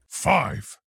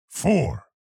5, 4,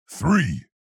 3,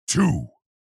 2,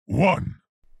 1.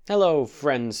 Hello,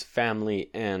 friends, family,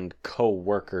 and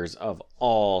co-workers of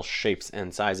all shapes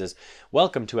and sizes.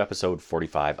 Welcome to episode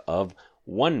 45 of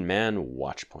One Man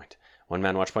Watchpoint. One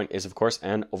Man Watchpoint is, of course,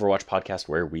 an Overwatch podcast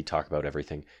where we talk about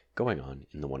everything going on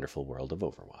in the wonderful world of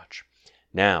Overwatch.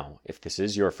 Now, if this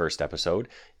is your first episode,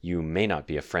 you may not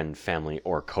be a friend, family,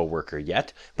 or co-worker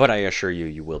yet, but I assure you,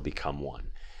 you will become one.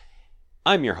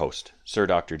 I'm your host, Sir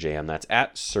Dr. JM. That's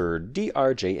at Sir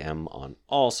DRJM on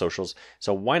all socials.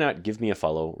 So why not give me a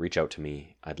follow, reach out to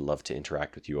me. I'd love to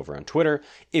interact with you over on Twitter.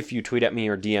 If you tweet at me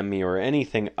or DM me or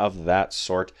anything of that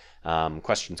sort,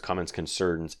 questions, comments,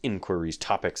 concerns, inquiries,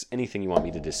 topics, anything you want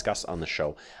me to discuss on the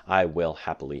show, I will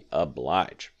happily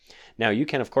oblige. Now, you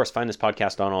can, of course, find this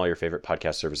podcast on all your favorite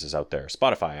podcast services out there.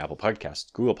 Spotify, Apple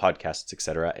Podcasts, Google Podcasts,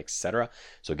 etc., etc.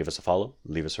 So give us a follow,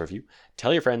 leave us a review,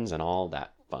 tell your friends, and all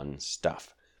that fun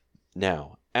stuff.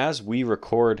 Now, as we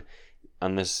record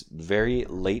on this very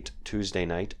late Tuesday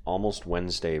night, almost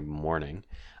Wednesday morning,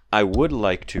 I would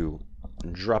like to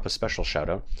drop a special shout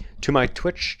out to my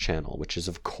Twitch channel, which is,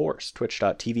 of course,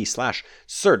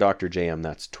 twitch.tv/SirDrJM.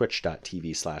 That's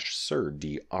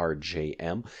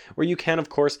twitch.tv/SirDRJM, where you can, of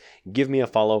course, give me a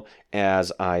follow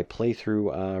as I play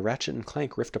through Ratchet &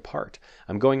 Clank Rift Apart.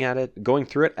 I'm going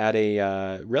through it at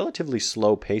a relatively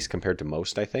slow pace compared to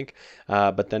most, I think.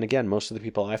 But then again, most of the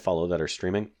people I follow that are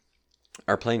streaming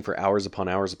are playing for hours upon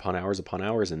hours upon hours upon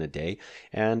hours in a day,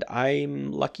 and I'm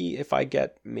lucky if I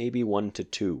get maybe 1 to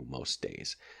 2 most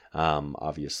days,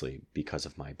 obviously because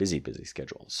of my busy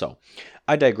schedule. So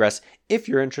I digress. If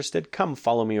you're interested, come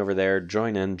follow me over there,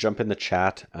 join in, jump in the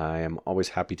chat. I am always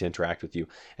happy to interact with you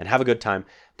and have a good time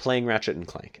playing Ratchet &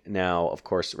 Clank. Now, of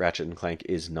course, Ratchet & Clank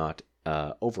is not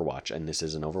Overwatch, and this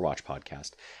is an Overwatch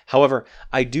podcast. However,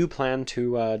 I do plan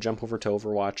to jump over to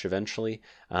Overwatch eventually.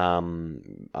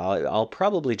 I'll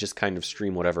probably just kind of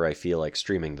stream whatever I feel like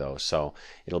streaming, though, so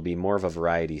it'll be more of a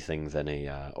variety thing than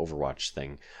a Overwatch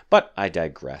thing. But I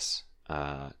digress.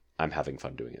 I'm having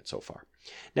fun doing it so far.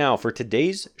 Now, for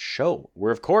today's show,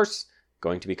 we're of course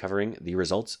going to be covering the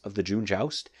results of the June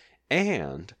Joust,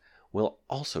 and we'll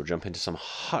also jump into some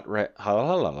hot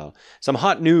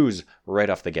news right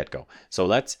off the get-go. So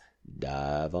let's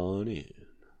dive on in.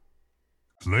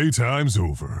 Playtime's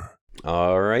over.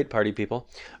 All right, party people.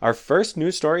 Our first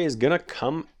news story is going to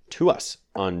come to us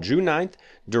on June 9th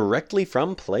directly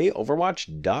from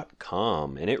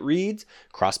PlayOverwatch.com. And it reads,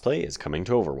 Crossplay is coming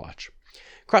to Overwatch.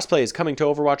 Crossplay is coming to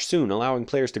Overwatch soon, allowing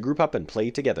players to group up and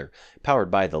play together. Powered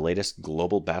by the latest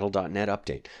GlobalBattle.net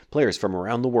update, players from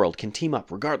around the world can team up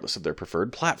regardless of their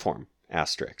preferred platform.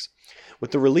 Asterix.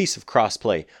 With the release of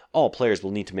Crossplay, all players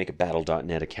will need to make a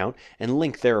Battle.net account and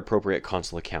link their appropriate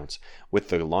console accounts. With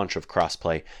the launch of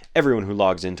Crossplay, everyone who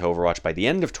logs into Overwatch by the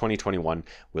end of 2021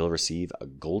 will receive a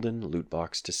golden loot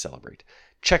box to celebrate.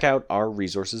 Check out our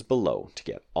resources below to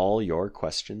get all your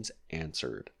questions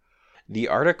answered. The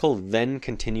article then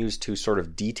continues to sort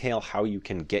of detail how you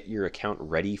can get your account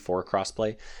ready for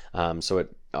Crossplay. So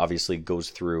it obviously goes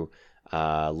through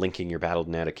linking your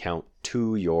Battle.net account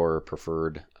to your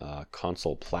preferred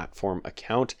console platform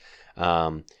account,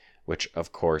 which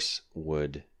of course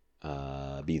would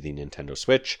be the Nintendo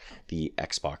Switch, the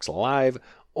Xbox Live,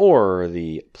 or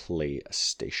the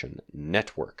PlayStation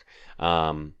Network.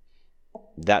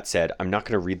 That said, I'm not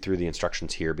going to read through the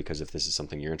instructions here because if this is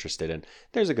something you're interested in,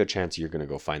 there's a good chance you're going to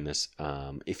go find this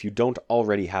if you don't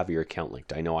already have your account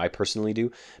linked. I know I personally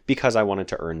do because I wanted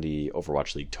to earn the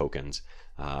Overwatch League tokens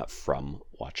from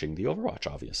watching the Overwatch,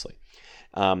 obviously.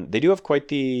 They do have quite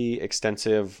the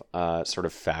extensive sort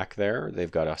of FAQ there.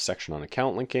 They've got a section on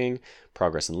account linking,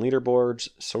 progress and leaderboards,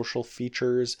 social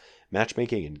features,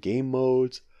 matchmaking and game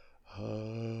modes.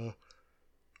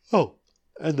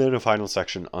 And then a final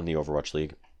section on the Overwatch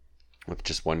League with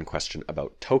just one question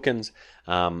about tokens.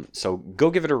 So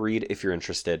go give it a read if you're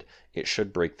interested. It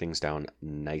should break things down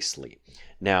nicely.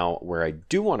 Now, where I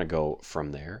do want to go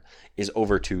from there is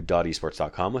over to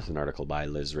 .esports.com with an article by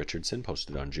Liz Richardson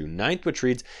posted on June 9th, which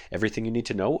reads, Everything you need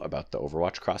to know about the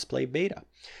Overwatch Crossplay beta.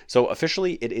 So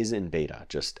officially it is in beta,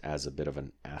 just as a bit of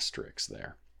an asterisk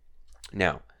there.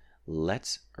 Now,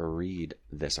 let's read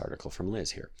this article from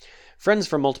Liz here. Friends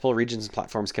from multiple regions and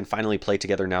platforms can finally play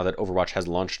together now that Overwatch has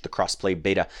launched the Crossplay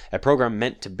Beta, a program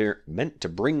meant to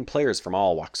bring players from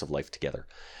all walks of life together.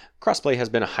 Crossplay has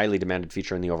been a highly demanded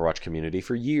feature in the Overwatch community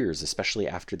for years, especially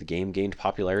after the game gained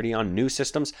popularity on new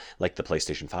systems like the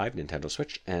PlayStation 5, Nintendo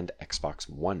Switch, and Xbox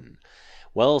One.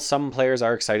 While some players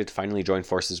are excited to finally join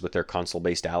forces with their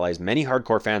console-based allies, many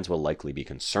hardcore fans will likely be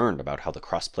concerned about how the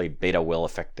Crossplay Beta will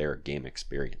affect their game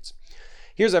experience.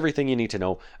 Here's everything you need to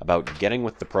know about getting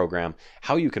with the program,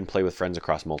 how you can play with friends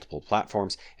across multiple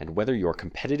platforms, and whether your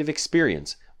competitive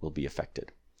experience will be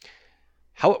affected.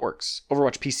 How it works.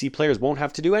 Overwatch PC players won't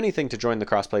have to do anything to join the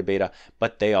crossplay beta,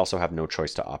 but they also have no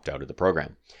choice to opt out of the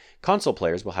program. Console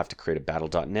players will have to create a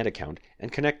Battle.net account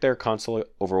and connect their console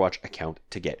Overwatch account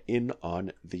to get in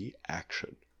on the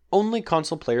action. Only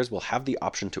console players will have the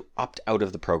option to opt out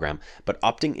of the program, but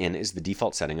opting in is the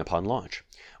default setting upon launch.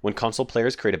 When console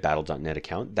players create a Battle.net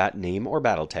account, that name or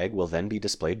battle tag will then be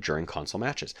displayed during console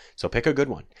matches, so pick a good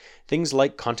one. Things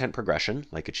like content progression,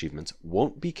 like achievements,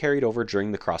 won't be carried over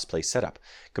during the crossplay setup.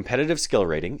 Competitive skill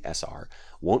rating, SR,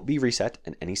 won't be reset,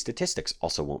 and any statistics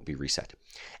also won't be reset.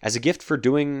 As a gift for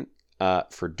doing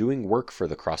work for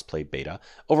the crossplay beta,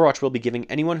 Overwatch will be giving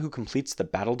anyone who completes the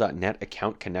Battle.net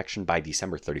account connection by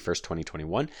December 31st,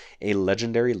 2021, a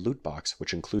legendary loot box,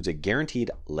 which includes a guaranteed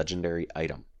legendary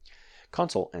item.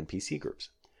 Console and PC groups.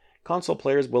 Console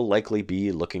players will likely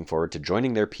be looking forward to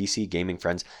joining their PC gaming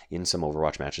friends in some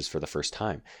Overwatch matches for the first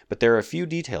time, but there are a few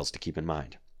details to keep in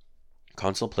mind.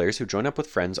 Console players who join up with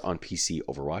friends on PC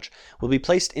Overwatch will be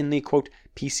placed in the, quote,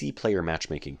 PC player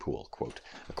matchmaking pool, quote,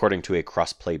 according to a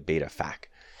crossplay beta FAQ.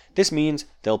 This means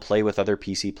they'll play with other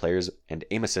PC players and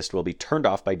aim assist will be turned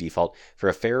off by default for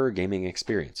a fairer gaming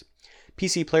experience.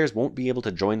 PC players won't be able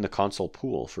to join the console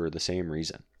pool for the same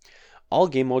reason. All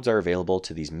game modes are available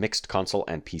to these mixed console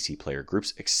and PC player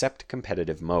groups except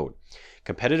competitive mode.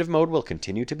 Competitive mode will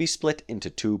continue to be split into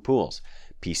two pools,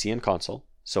 PC and console,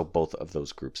 so both of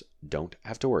those groups don't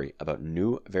have to worry about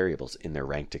new variables in their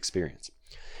ranked experience.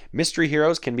 Mystery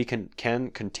Heroes can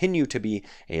continue to be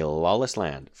a lawless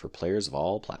land for players of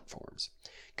all platforms.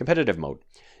 Competitive mode.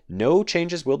 No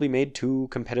changes will be made to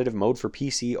competitive mode for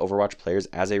PC Overwatch players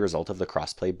as a result of the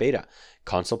crossplay beta.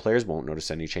 Console players won't notice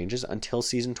any changes until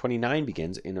Season 29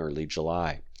 begins in early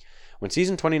July. When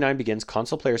Season 29 begins,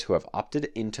 console players who have opted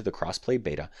into the crossplay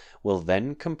beta will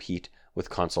then compete with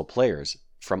console players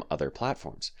from other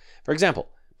platforms. For example,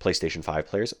 PlayStation 5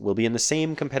 players will be in the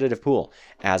same competitive pool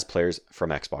as players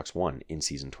from Xbox One in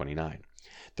Season 29.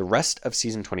 The rest of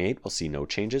Season 28 will see no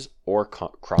changes or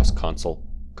cross-console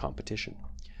competition.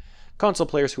 Console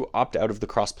players who opt out of the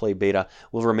crossplay beta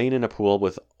will remain in a pool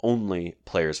with only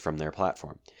players from their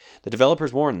platform. The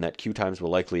developers warn that queue times will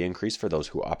likely increase for those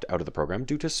who opt out of the program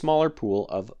due to smaller pool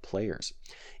of players.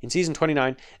 In Season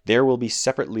 29, there will be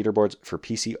separate leaderboards for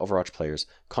PC Overwatch players,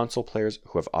 console players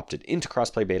who have opted into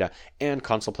crossplay beta, and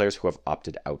console players who have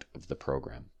opted out of the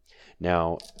program.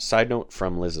 Now, side note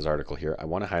from Liz's article here, I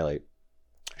want to highlight,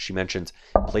 she mentions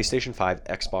PlayStation 5,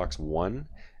 Xbox One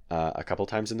a couple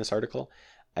times in this article.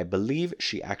 I believe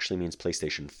she actually means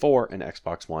PlayStation 4 and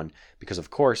Xbox One because, of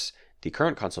course, the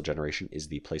current console generation is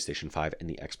the PlayStation 5 and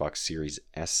the Xbox Series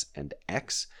S and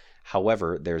X.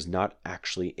 However, there's not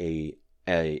actually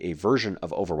a version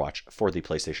of Overwatch for the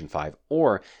PlayStation 5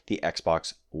 or the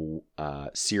Xbox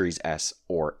Series S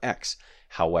or X.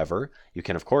 However, you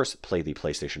can, of course, play the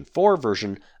PlayStation 4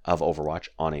 version of Overwatch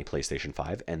on a PlayStation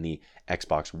 5 and the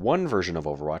Xbox One version of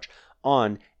Overwatch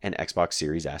on an Xbox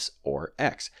Series S or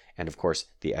X. And of course,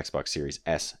 the Xbox Series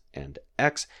S and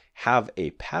X have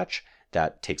a patch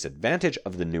that takes advantage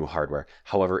of the new hardware.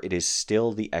 However, it is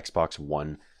still the Xbox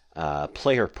One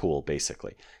player pool,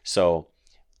 basically. So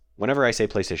whenever I say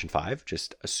PlayStation 5,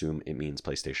 just assume it means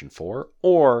PlayStation 4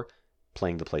 or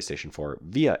playing the PlayStation 4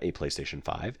 via a PlayStation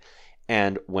 5.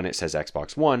 And when it says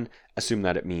Xbox One, assume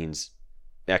that it means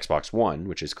Xbox One,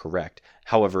 which is correct.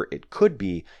 However, it could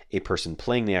be a person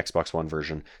playing the Xbox One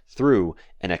version through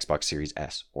an Xbox Series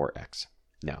S or X.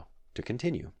 Now, to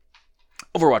continue.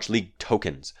 Overwatch League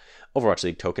tokens. Overwatch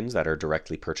League tokens that are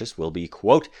directly purchased will be,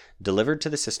 quote, delivered to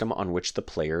the system on which the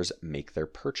players make their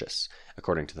purchase,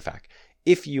 according to the FAQ.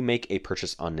 If you make a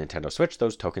purchase on Nintendo Switch,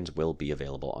 those tokens will be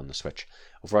available on the Switch.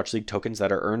 Overwatch League tokens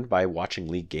that are earned by watching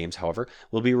League games, however,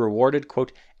 will be rewarded,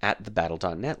 quote, at the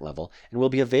Battle.net level and will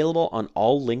be available on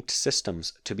all linked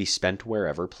systems to be spent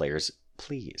wherever players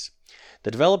please.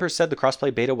 The developers said the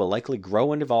crossplay beta will likely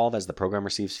grow and evolve as the program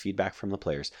receives feedback from the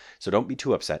players, so don't be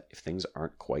too upset if things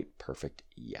aren't quite perfect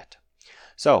yet.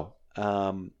 So,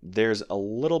 there's a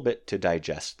little bit to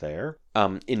digest there.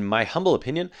 In my humble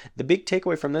opinion, the big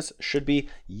takeaway from this should be,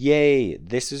 yay,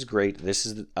 this is great. This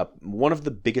is one of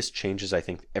the biggest changes I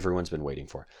think everyone's been waiting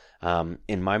for.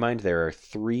 In my mind, there are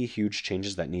 3 huge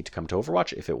changes that need to come to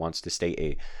Overwatch if it wants to stay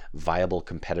a viable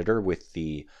competitor with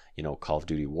the, Call of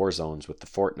Duty Warzones, with the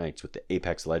Fortnites, with the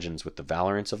Apex Legends, with the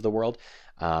Valorants of the world.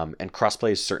 And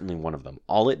crossplay is certainly one of them.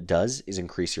 All it does is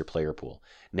increase your player pool.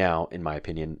 Now, in my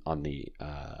opinion, on the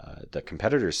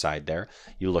competitor's side there,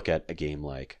 you look at a game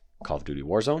like Call of Duty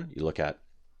Warzone, you look at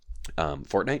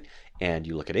Fortnite, and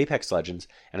you look at Apex Legends,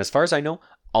 and as far as I know,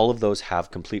 all of those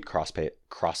have complete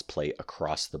crossplay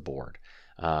across the board,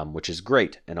 which is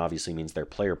great, and obviously means their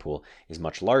player pool is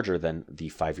much larger than the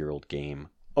 5-year-old game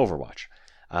Overwatch.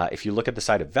 If you look at the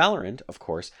side of Valorant, of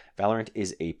course, Valorant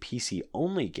is a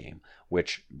PC-only game,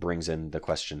 which brings in the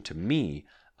question to me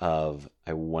of,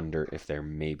 I wonder if there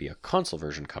may be a console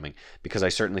version coming, because I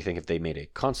certainly think if they made a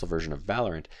console version of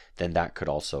Valorant, then that could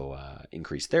also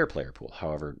increase their player pool.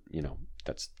 However,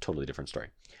 that's a totally different story.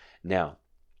 Now,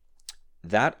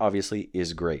 that obviously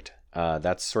is great.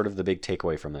 That's sort of the big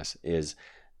takeaway from this, is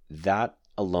that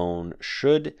alone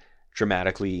should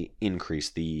dramatically increase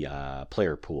the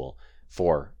player pool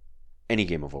for any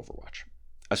game of Overwatch,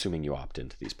 assuming you opt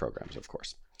into these programs, of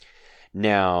course.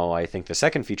 Now, I think the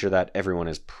second feature that everyone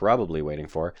is probably waiting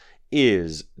for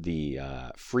is the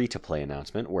free-to-play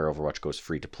announcement, where Overwatch goes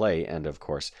free-to-play, and of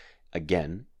course,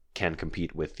 again, can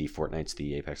compete with the Fortnites,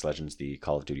 the Apex Legends, the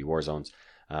Call of Duty Warzones.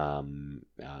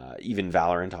 Even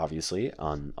Valorant, obviously,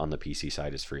 on the PC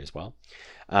side is free as well.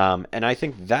 And I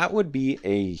think that would be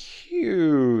a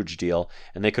huge deal.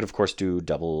 And they could, of course, do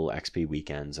double XP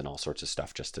weekends and all sorts of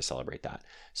stuff just to celebrate that.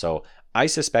 So I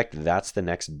suspect that's the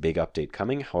next big update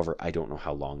coming. However, I don't know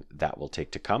how long that will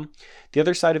take to come. The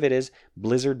other side of it is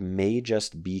Blizzard may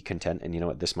just be content, and you know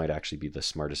what, this might actually be the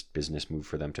smartest business move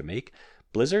for them to make.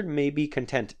 Blizzard may be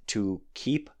content to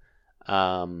keep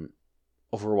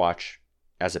Overwatch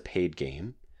as a paid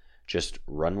game, just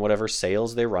run whatever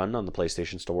sales they run on the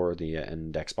PlayStation Store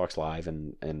and Xbox Live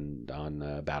and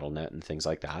on Battle.net and things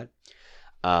like that,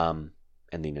 and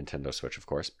the Nintendo Switch, of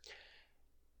course.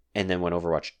 And then when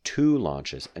Overwatch 2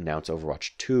 launches, announce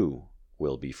Overwatch 2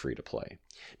 will be free to play.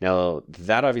 Now,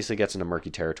 that obviously gets into murky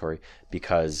territory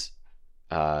because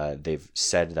they've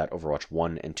said that Overwatch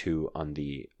 1 and 2 on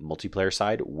the multiplayer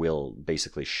side will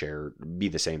basically be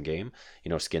the same game.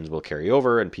 Skins will carry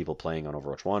over, and people playing on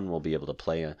Overwatch 1 will be able to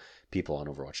play people on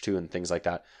Overwatch 2 and things like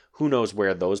that. Who knows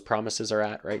where those promises are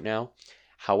at right now?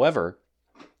 However,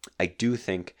 I do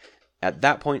think at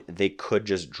that point they could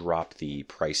just drop the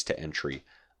price to entry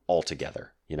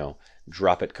altogether.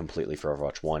 Drop it completely for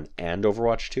Overwatch 1 and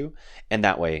Overwatch 2. And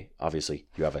that way, obviously,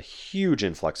 you have a huge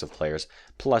influx of players.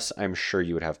 Plus, I'm sure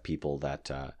you would have people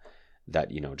that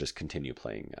just continue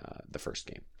playing the first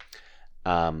game.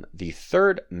 The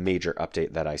third major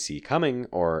update that I see coming,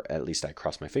 or at least I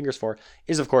cross my fingers for,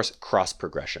 is, of course, cross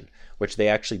progression, which they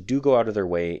actually do go out of their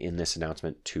way in this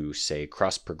announcement to say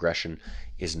cross progression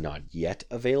is not yet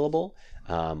available.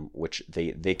 Which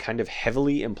they kind of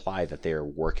heavily imply that they are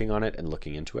working on it and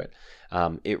looking into it.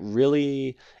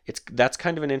 That's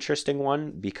kind of an interesting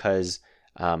one because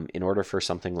in order for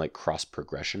something like cross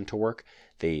progression to work,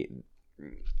 it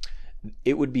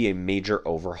would be a major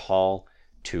overhaul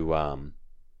to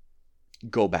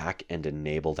go back and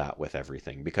enable that with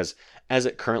everything, because as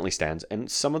it currently stands,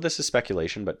 and some of this is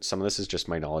speculation, but some of this is just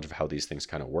my knowledge of how these things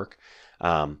kind of work.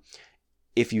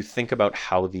 If you think about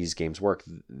how these games work,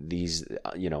 these,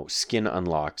 skin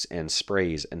unlocks and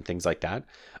sprays and things like that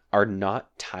are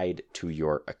not tied to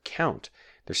your account.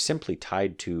 They're simply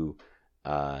tied to,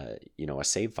 a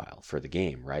save file for the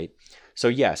game, right? So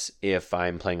yes, if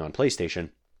I'm playing on PlayStation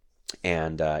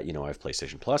and, I have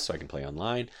PlayStation Plus, so I can play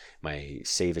online, my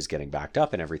save is getting backed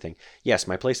up and everything. Yes,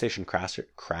 my PlayStation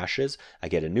crashes. I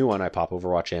get a new one. I pop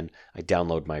Overwatch in. I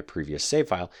download my previous save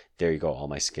file. There you go. All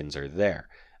my skins are there.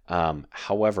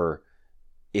 However,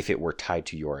 if it were tied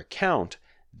to your account,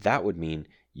 that would mean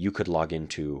you could log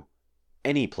into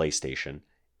any PlayStation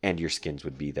and your skins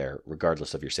would be there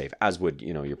regardless of your save, as would,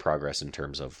 your progress in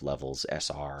terms of levels,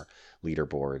 SR,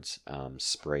 leaderboards,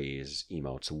 sprays,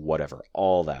 emotes, whatever,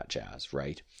 all that jazz,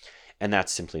 right? And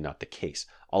that's simply not the case.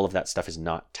 All of that stuff is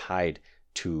not tied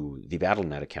to the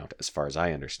Battle.net account, as far as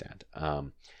I understand.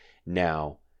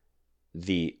 Now,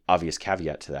 the obvious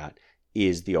caveat to that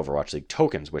is the Overwatch League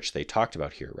tokens, which they talked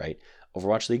about here, right?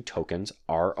 Overwatch League tokens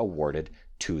are awarded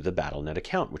to the Battle.net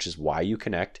account, which is why you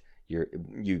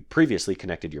previously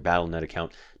connected your Battle.net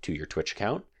account to your Twitch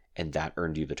account, and that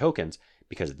earned you the tokens,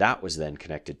 because that was then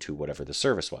connected to whatever the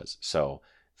service was. So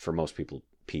for most people,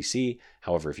 PC.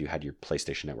 However, if you had your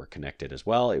PlayStation Network connected as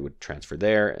well, it would transfer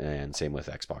there, and same with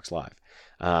Xbox Live.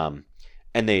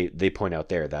 And they point out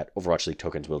there that Overwatch League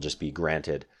tokens will just be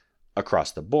granted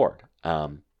across the board.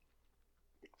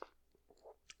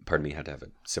 Pardon me, I had to have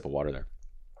a sip of water there.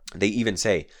 They even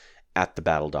say at the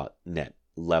Battle.net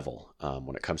level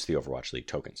when it comes to the Overwatch League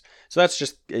tokens. So that's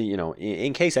just,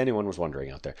 in case anyone was wondering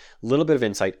out there, a little bit of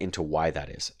insight into why that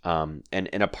is. And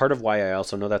a part of why I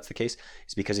also know that's the case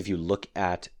is because if you look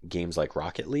at games like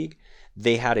Rocket League,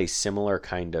 They had a similar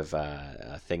kind of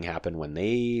thing happen when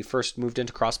they first moved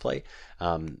into crossplay.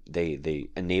 They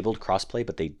enabled crossplay,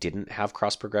 but they didn't have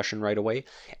cross progression right away.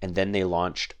 And then they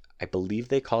launched, I believe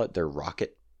they call it their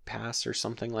Rocket Pass or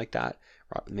something like that.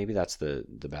 Maybe that's the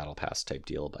Battle Pass type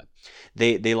deal, but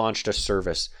they launched a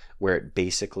service where it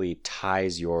basically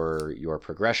ties your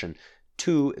progression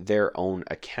to their own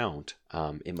account.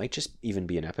 It might just even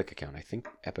be an Epic account. I think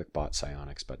Epic bought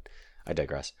Psyonix, but I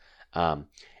digress.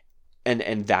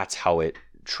 And that's how it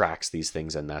tracks these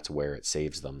things, and that's where it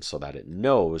saves them, so that it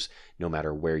knows no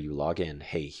matter where you log in,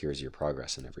 hey, here's your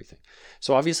progress and everything.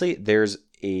 So obviously there's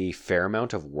a fair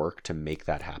amount of work to make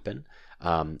that happen.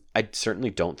 I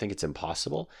certainly don't think it's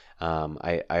impossible.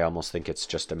 I almost think it's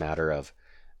just a matter of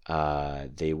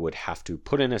they would have to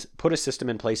put a system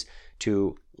in place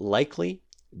to likely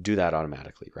do that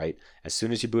automatically, right? As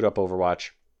soon as you boot up Overwatch,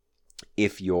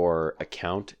 if your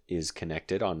account is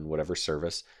connected on whatever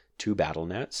service to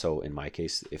Battle.net, so in my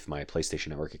case, if my PlayStation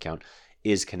Network account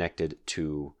is connected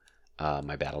to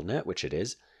my Battle.net, which it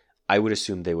is, I would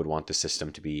assume they would want the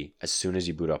system to be, as soon as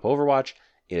you boot up Overwatch,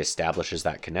 it establishes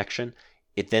that connection.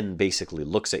 It then basically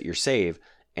looks at your save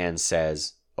and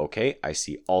says, okay, I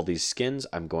see all these skins.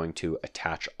 I'm going to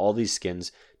attach all these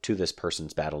skins to this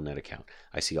person's Battle.net account.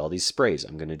 I see all these sprays.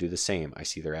 I'm going to do the same. I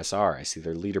see their SR. I see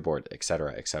their leaderboard,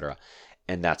 etc., etc.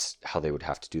 And that's how they would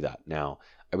have to do that. Now,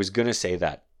 I was going to say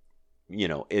that,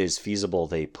 it is feasible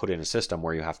they put in a system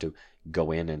where you have to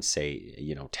go in and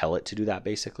say, tell it to do that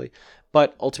basically.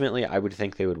 But ultimately, I would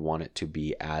think they would want it to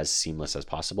be as seamless as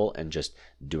possible and just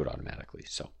do it automatically.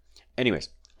 So anyways,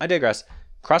 I digress.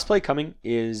 Crossplay coming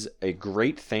is a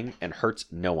great thing and hurts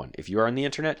no one. If you are on the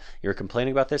internet, you're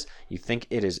complaining about this, you think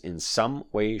it is in some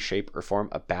way, shape, or form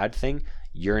a bad thing,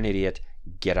 you're an idiot.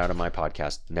 Get out of my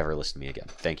podcast. Never listen to me again.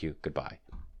 Thank you. Goodbye.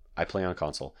 I play on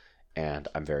console, and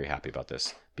I'm very happy about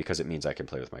this because it means I can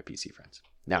play with my PC friends.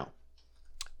 Now,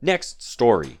 next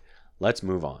story. Let's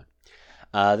move on.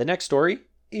 The next story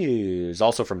is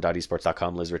also from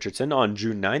 .esports.com, Liz Richardson, on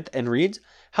June 9th, and reads,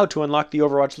 How to Unlock the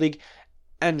Overwatch League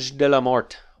Ange de la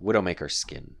Mort Widowmaker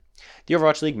Skin. The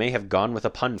Overwatch League may have gone with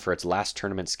a pun for its last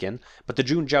tournament skin, but the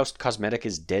June Joust cosmetic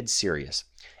is dead serious.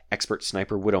 Expert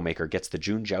sniper Widowmaker gets the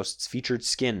June Joust's featured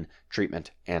skin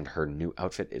treatment, and her new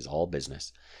outfit is all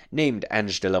business. Named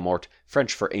Ange de la Mort,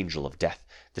 French for Angel of Death,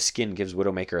 the skin gives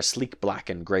Widowmaker a sleek black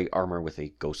and grey armor with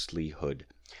a ghostly hood.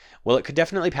 While it could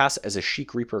definitely pass as a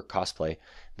Chic Reaper cosplay,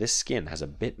 this skin has a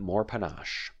bit more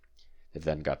panache. They've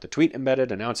then got the tweet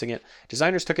embedded announcing it.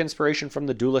 Designers took inspiration from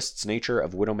the duelist's nature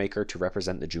of Widowmaker to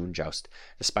represent the June Joust.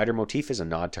 The spider motif is a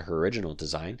nod to her original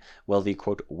design, while the,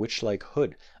 quote, witch-like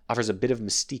hood offers a bit of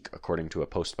mystique, according to a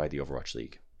post by the Overwatch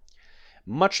League.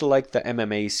 Much like the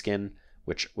MMA skin,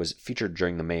 which was featured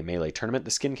during the May Melee tournament,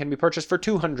 the skin can be purchased for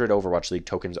 200 Overwatch League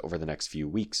tokens over the next few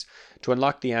weeks. To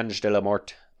unlock the Ange de la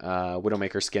Mort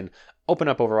Widowmaker skin, open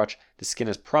up Overwatch. The skin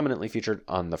is prominently featured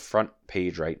on the front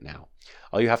page right now.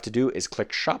 All you have to do is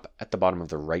click shop at the bottom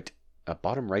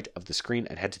right of the screen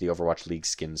and head to the Overwatch League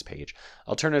skins page.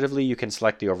 Alternatively, you can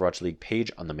select the Overwatch League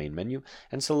page on the main menu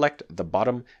and select the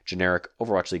bottom generic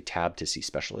Overwatch League tab to see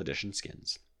special edition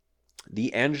skins.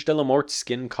 The Ange de la Mort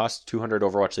skin costs 200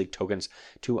 Overwatch League tokens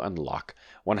to unlock.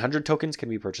 100 tokens can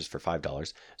be purchased for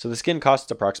 $5, so the skin costs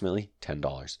approximately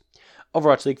 $10.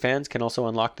 Overwatch League fans can also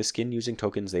unlock the skin using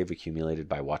tokens they've accumulated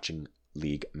by watching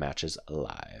League matches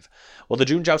live. While the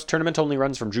June Joust tournament only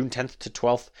runs from June 10th to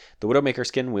 12th, the Widowmaker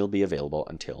skin will be available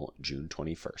until June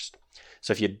 21st.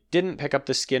 So if you didn't pick up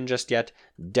the skin just yet,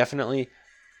 definitely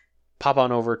pop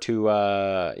on over to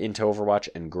into Overwatch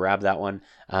and grab that one.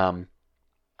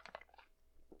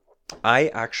 I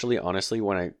actually, honestly,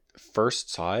 when I first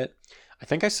saw it, I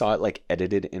think I saw it like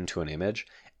edited into an image,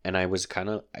 and I was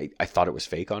I thought it was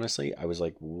fake, honestly. I was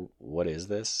like, what is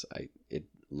this? It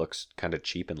looks kind of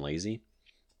cheap and lazy.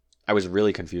 I was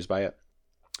really confused by it.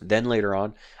 Then later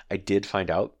on, I did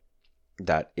find out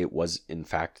that it was, in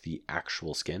fact, the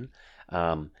actual skin.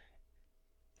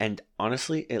 And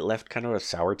honestly, it left kind of a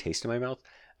sour taste in my mouth.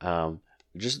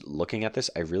 Just looking at this,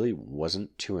 I really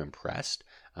wasn't too impressed.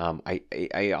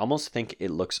 I almost think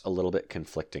it looks a little bit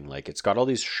conflicting. Like, it's got all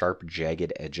these sharp,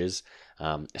 jagged edges,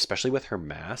 especially with her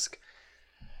mask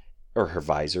or her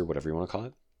visor, whatever you want to call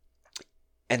it.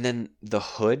 And then the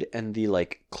hood and the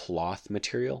like cloth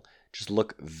material just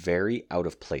look very out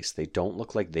of place. They don't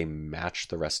look like they match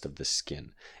the rest of the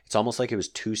skin. It's almost like it was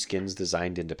two skins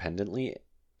designed independently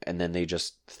and then they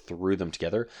just threw them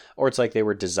together. Or it's like they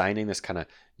were designing this kind of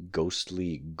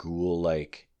ghostly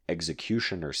ghoul-like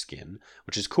executioner skin,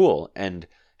 which is cool and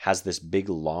has this big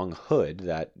long hood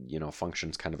that,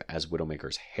 functions kind of as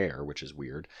Widowmaker's hair, which is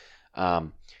weird.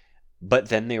 But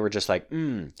then they were just like,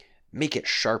 make it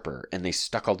sharper. And they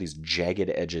stuck all these jagged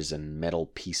edges and metal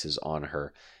pieces on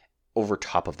her over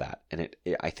top of that. And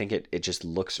I think it just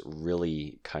looks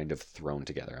really kind of thrown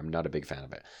together. I'm not a big fan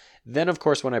of it. Then, of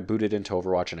course, when I booted into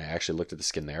Overwatch and I actually looked at the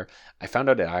skin there, I found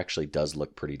out it actually does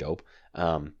look pretty dope.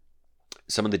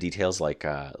 Some of the details, like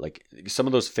some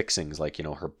of those fixings, like,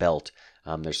 her belt,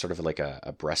 there's sort of like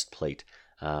a breastplate,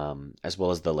 as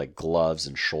well as the like gloves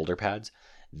and shoulder pads.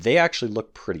 They actually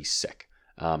look pretty sick.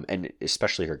 And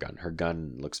especially her gun. Her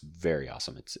gun looks very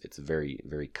awesome. It's very,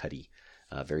 very cutty,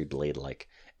 very blade-like.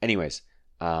 Anyways,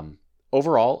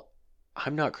 overall,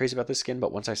 I'm not crazy about this skin,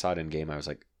 but once I saw it in game, I was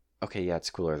like, okay, yeah, it's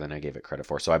cooler than I gave it credit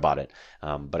for, so I bought it.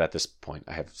 But at this point,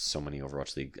 I have so many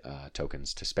Overwatch League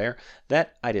tokens to spare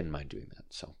that I didn't mind doing that.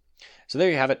 So there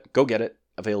you have it. Go get it.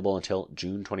 Available until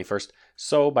June 21st.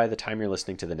 So by the time you're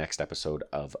listening to the next episode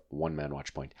of One Man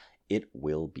Watch Point, it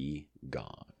will be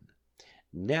gone.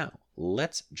 Now,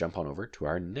 let's jump on over to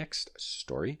our next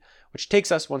story, which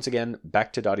takes us once again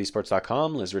back to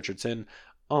 .esports.com. Liz Richardson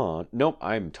on... Nope,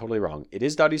 I'm totally wrong. It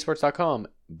is .esports.com,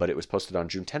 but it was posted on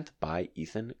June 10th by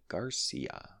Ethan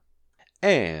Garcia.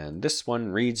 And this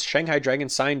one reads, Shanghai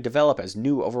Dragons signed Develop as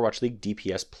new Overwatch League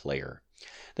DPS player.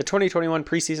 The 2021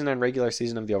 preseason and regular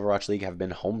season of the Overwatch League have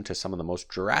been home to some of the most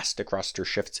drastic roster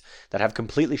shifts that have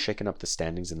completely shaken up the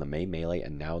standings in the May Melee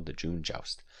and now the June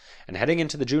Joust. And heading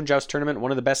into the June Joust tournament,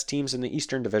 one of the best teams in the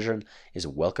Eastern Division is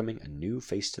welcoming a new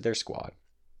face to their squad.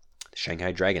 The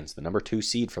Shanghai Dragons, the number 2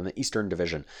 seed from the Eastern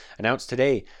Division, announced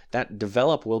today that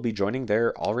Develop will be joining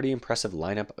their already impressive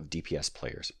lineup of DPS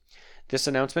players. This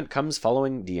announcement comes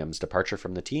following DM's departure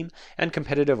from the team and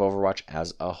competitive Overwatch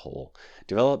as a whole.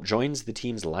 Develop joins the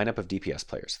team's lineup of DPS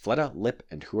players, Fleta, Lip,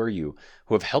 and Who Are You,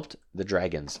 who have helped the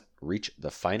Dragons reach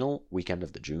the final weekend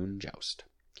of the June Joust.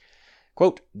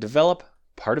 Quote, Develop,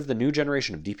 part of the new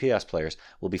generation of DPS players,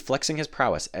 will be flexing his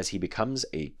prowess as he becomes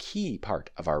a key part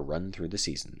of our run through the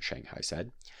season, Shanghai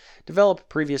said. Develop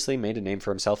previously made a name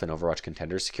for himself in Overwatch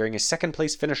Contenders, securing a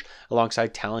second-place finish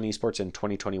alongside Talon Esports in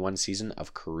 2021 season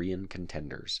of Korean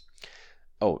Contenders.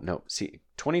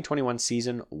 2021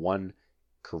 season 1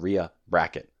 Korea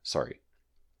bracket, sorry.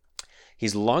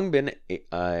 He's long been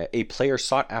a player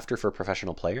sought after for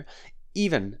professional player,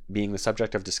 even being the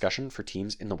subject of discussion for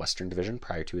teams in the Western Division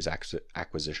prior to his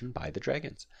acquisition by the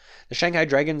Dragons. The Shanghai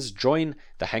Dragons join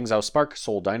the Hangzhou Spark,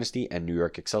 Seoul Dynasty, and New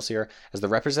York Excelsior as the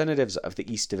representatives of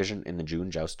the East Division in the June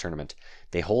Joust tournament.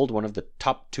 They hold one of the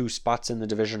top 2 spots in the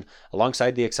division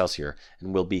alongside the Excelsior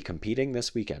and will be competing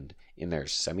this weekend in their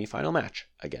semifinal match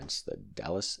against the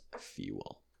Dallas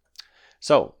Fuel.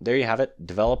 So, there you have it.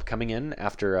 Develop coming in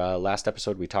after last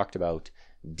episode we talked about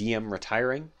DM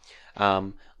retiring.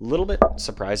 Little bit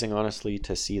surprising, honestly,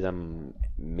 to see them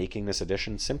making this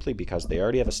addition simply because they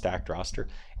already have a stacked roster,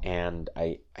 and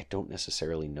I don't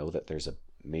necessarily know that there's a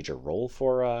major role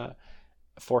for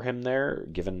him there,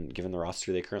 given the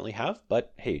roster they currently have.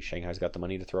 But hey, Shanghai's got the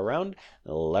money to throw around.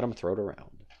 Let them throw it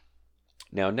around.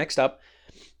 Now, next up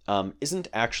isn't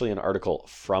actually an article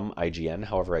from IGN.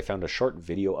 However, I found a short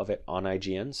video of it on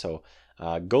IGN, so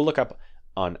go look up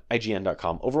on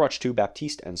IGN.com, Overwatch 2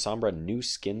 Baptiste and Sombra new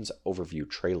skins overview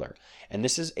trailer. And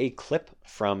this is a clip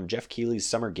from Jeff Keighley's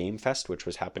Summer Game Fest, which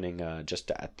was happening just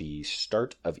at the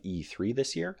start of E3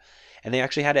 this year. And they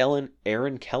actually had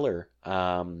Aaron Keller,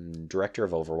 director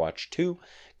of Overwatch 2,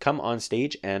 come on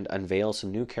stage and unveil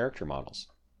some new character models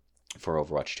for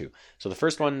Overwatch 2. So the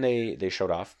first one they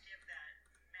showed off,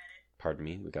 pardon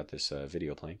me, we got this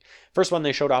video playing. First one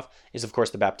they showed off is, of course,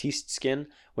 the Baptiste skin,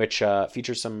 which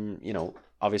features some,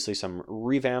 obviously some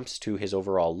revamps to his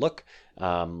overall look.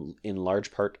 In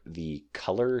large part, the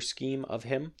color scheme of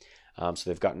him. So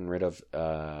they've gotten rid of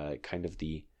kind of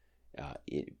the...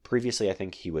 previously, I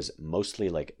think he was mostly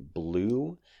like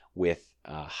blue with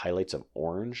highlights of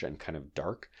orange and kind of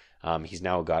dark. He's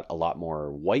now got a lot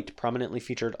more white prominently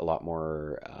featured, a lot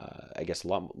more, a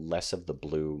lot less of the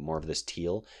blue, more of this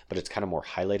teal, but it's kind of more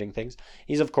highlighting things.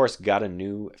 He's, of course, got a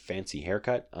new fancy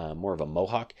haircut, more of a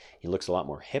mohawk. He looks a lot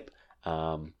more hip.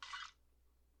 And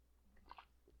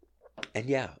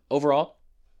yeah, overall,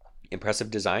 impressive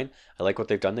design. I like what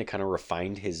they've done. They kind of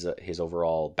refined his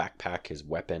overall backpack, his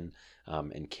weapon,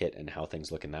 and kit, and how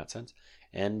things look in that sense.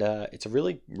 And it's a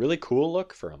really, really cool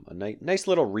look for him. A nice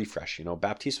little refresh.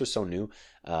 Baptiste was so new.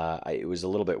 It was a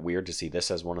little bit weird to see this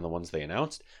as one of the ones they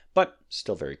announced, but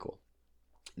still very cool.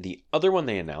 The other one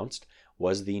they announced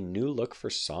was the new look for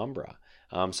Sombra.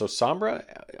 So Sombra,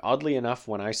 oddly enough,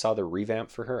 when I saw the revamp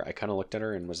for her, I kind of looked at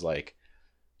her and was like,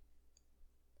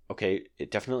 okay, it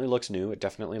definitely looks new. It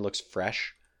definitely looks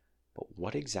fresh. But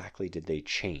what exactly did they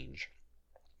change?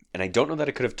 And I don't know that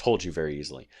I could have told you very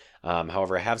easily.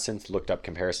 However, I have since looked up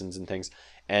comparisons and things.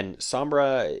 And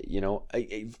Sombra,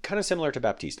 kind of similar to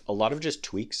Baptiste. A lot of just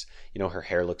tweaks. Her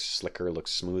hair looks slicker,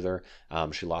 looks smoother.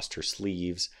 She lost her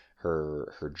sleeves.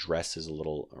 Her dress is a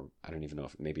little, I don't even know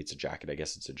if maybe it's a jacket. I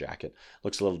guess it's a jacket.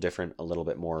 Looks a little different, a little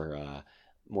bit more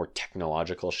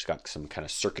technological. She's got some kind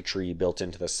of circuitry built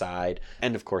into the side.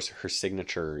 And of course, her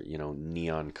signature,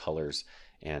 neon colors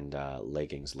and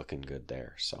leggings looking good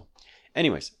there. So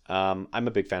anyways, I'm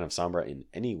a big fan of Sombra in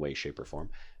any way, shape, or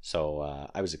form. So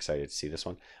I was excited to see this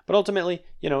one. But ultimately,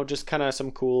 just kind of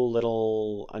some cool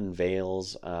little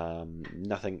unveils.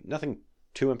 Nothing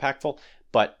too impactful,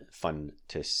 but fun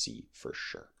to see for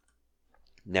sure.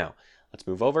 Now, let's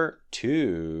move over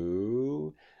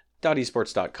to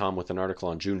 .esports.com with an article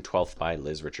on June 12th by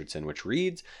Liz Richardson, which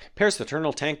reads, Paris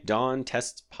Eternal tank Dawn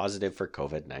tests positive for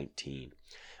COVID-19.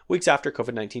 Weeks after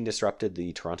COVID-19 disrupted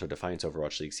the Toronto Defiance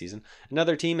Overwatch League season,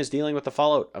 another team is dealing with the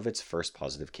fallout of its first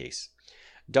positive case.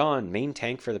 Dawn, main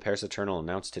tank for the Paris Eternal,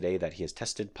 announced today that he has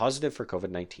tested positive for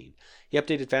COVID-19. He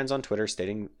updated fans on Twitter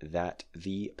stating that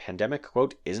the pandemic,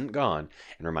 quote, isn't gone,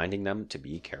 and reminding them to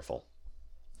be careful.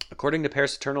 According to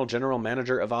Paris Eternal General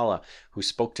Manager Avala, who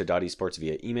spoke to .esports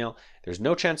via email, there's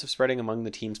no chance of spreading among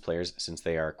the team's players since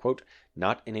they are, quote,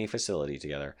 not in a facility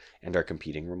together and are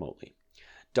competing remotely.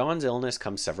 Dawn's illness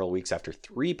comes several weeks after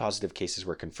 3 positive cases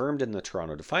were confirmed in the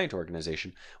Toronto Defiant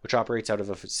organization, which operates out of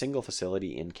a single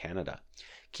facility in Canada.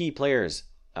 Key DPS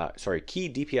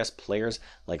players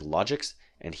like Logix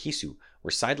and Hisu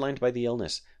were sidelined by the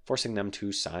illness, forcing them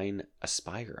to sign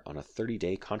Aspire on a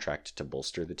 30-day contract to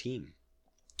bolster the team.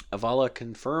 Avala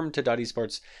confirmed to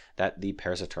 .esports that the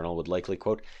Paris Eternal would likely,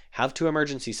 quote, have to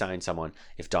emergency sign someone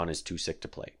if Dawn is too sick to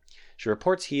play. She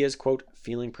reports he is, quote,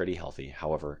 feeling pretty healthy,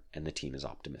 however, and the team is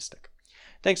optimistic.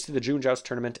 Thanks to the June Joust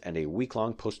tournament and a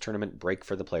week-long post-tournament break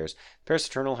for the players, Paris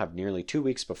Eternal have nearly 2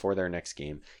 weeks before their next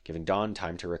game, giving Dawn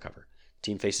time to recover. The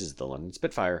team faces the London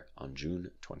Spitfire on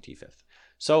June 25th.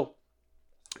 So,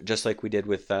 just like we did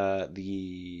with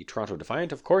the Toronto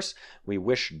Defiant, of course, we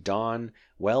wish Dawn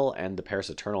well and the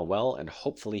Paris Eternal well, and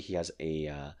hopefully he has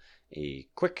a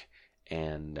quick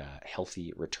and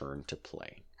healthy return to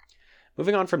play.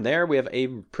 Moving on from there, we have a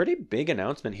pretty big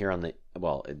announcement here on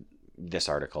this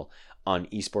article on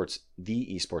esports,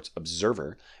 the Esports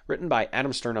Observer, written by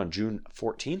Adam Stern on June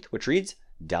 14th, which reads,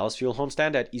 Dallas Fuel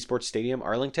homestand at Esports Stadium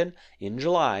Arlington in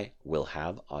July will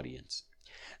have audience.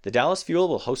 The Dallas Fuel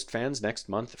will host fans next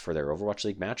month for their Overwatch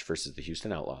League match versus the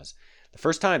Houston Outlaws, the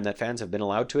first time that fans have been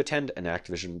allowed to attend an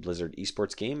Activision Blizzard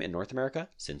esports game in North America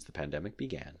since the pandemic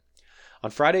began. On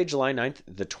Friday, July 9th,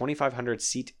 the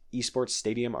 2,500-seat Esports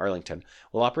Stadium Arlington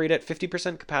will operate at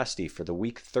 50% capacity for the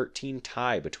Week 13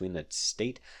 tie between the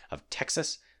state of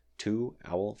Texas two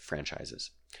OWL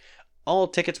franchises. All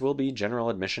tickets will be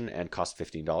general admission and cost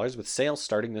 $15, with sales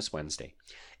starting this Wednesday.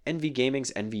 Envy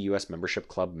Gaming's Envy US Membership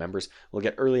Club members will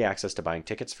get early access to buying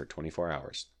tickets for 24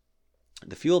 hours.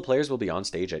 The Fuel players will be on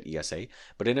stage at ESA,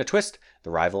 but in a twist,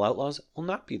 the rival Outlaws will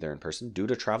not be there in person due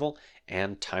to travel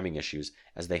and timing issues,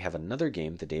 as they have another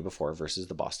game the day before versus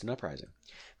the Boston Uprising.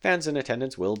 Fans in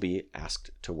attendance will be asked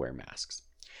to wear masks.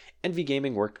 Envy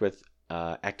Gaming worked with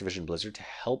Activision Blizzard to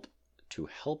help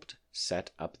set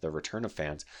up the return of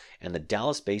fans, and the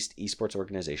Dallas-based esports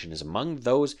organization is among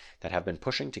those that have been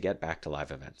pushing to get back to live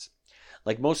events.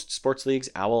 Like most sports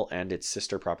leagues, OWL and its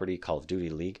sister property Call of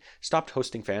Duty League stopped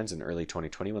hosting fans in early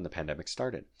 2020 when the pandemic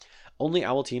started. Only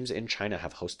OWL teams in China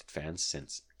have hosted fans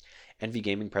since. Envy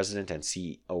Gaming president and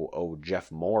COO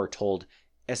Jeff Moore told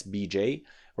SBJ,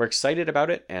 "We're excited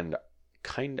about it and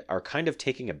are kind of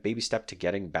taking a baby step to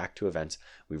getting back to events.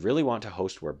 We really want to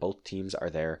host where both teams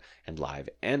are there and live,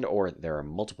 and or there are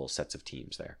multiple sets of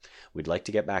teams there. We'd like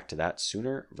to get back to that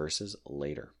sooner versus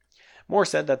later." Moore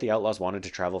said that the Outlaws wanted to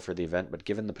travel for the event, but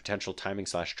given the potential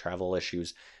timing/travel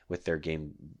issues with their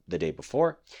game the day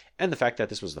before, and the fact that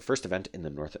this was the first event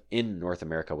in North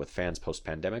America with fans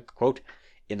post-pandemic, quote,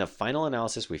 "In the final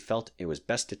analysis, we felt it was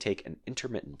best to take an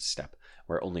intermittent step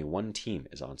where only one team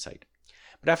is on site."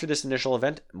 But after this initial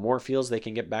event, Moore feels they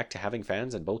can get back to having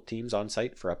fans and both teams on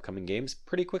site for upcoming games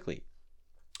pretty quickly.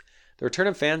 The return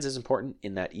of fans is important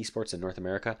in that esports in North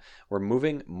America, we're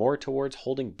moving more towards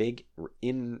holding big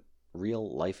in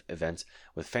real-life events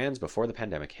with fans before the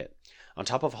pandemic hit. On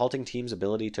top of halting teams'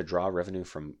 ability to draw revenue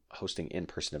from hosting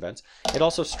in-person events, it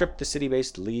also stripped the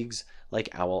city-based leagues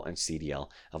like OWL and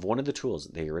CDL of one of the tools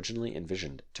they originally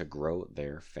envisioned to grow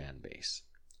their fan base.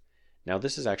 Now,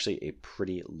 this is actually a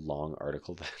pretty long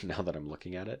article now that I'm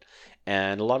looking at it,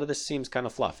 and a lot of this seems kind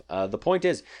of fluff. The point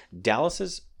is, Dallas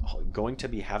is going to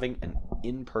be having an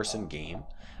in-person game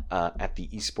at the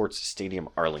Esports Stadium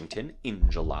Arlington in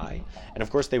July. And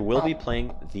of course, they will be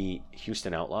playing the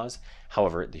Houston Outlaws.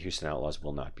 However, the Houston Outlaws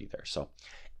will not be there. So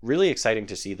really exciting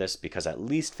to see this because at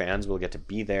least fans will get to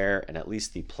be there and at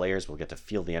least the players will get to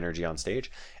feel the energy on stage.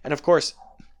 And of course,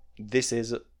 this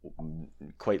is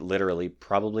quite literally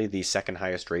probably the second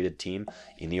highest rated team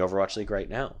in the Overwatch League right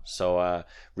now. So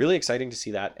really exciting to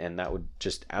see that, and that would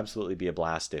just absolutely be a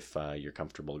blast if you're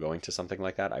comfortable going to something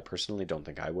like that. I personally don't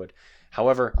think I would.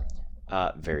 However,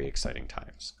 very exciting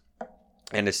times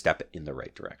and a step in the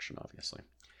right direction, obviously.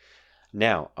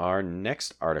 Now, our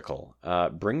next article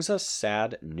brings us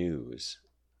sad news.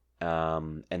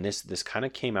 And this kind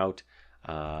of came out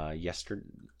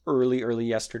early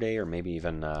yesterday, or maybe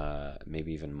even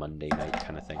Monday night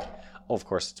kind of thing. Oh, of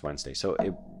course it's Wednesday. So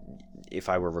if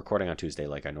I were recording on Tuesday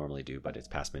like I normally do, but it's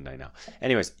past midnight now.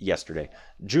 Anyways, yesterday,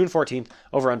 June 14th,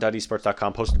 over on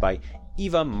 .esports.com, posted by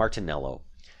Eva Martinello.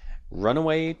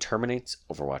 Runaway terminates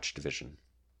Overwatch division.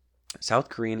 South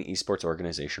Korean esports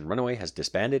organization Runaway has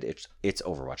disbanded its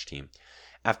Overwatch team.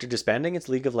 After disbanding its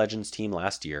League of Legends team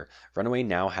last year, Runaway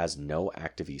now has no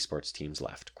active esports teams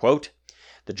left. Quote,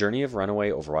 "The journey of Runaway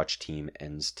Overwatch team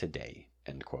ends today,"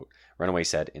 end quote, Runaway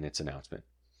said in its announcement.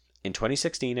 In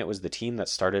 2016, it was the team that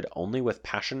started only with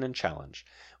passion and challenge.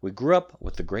 We grew up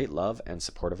with the great love and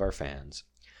support of our fans.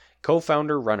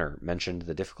 Co-founder Runner mentioned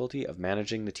the difficulty of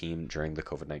managing the team during the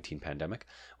COVID-19 pandemic,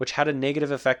 which had a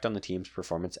negative effect on the team's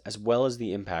performance, as well as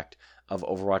the impact of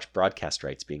Overwatch broadcast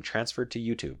rights being transferred to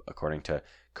YouTube, according to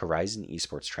Horizon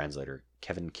Esports translator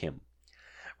Kevin Kim.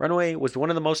 Runaway was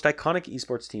one of the most iconic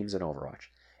esports teams in Overwatch.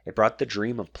 It brought the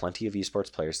dream of plenty of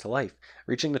esports players to life,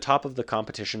 reaching the top of the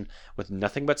competition with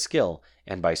nothing but skill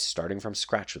and by starting from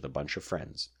scratch with a bunch of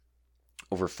friends.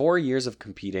 Over 4 years of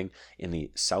competing in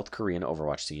the South Korean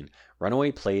Overwatch scene,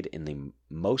 Runaway played in the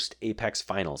most Apex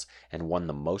finals and won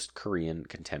the most Korean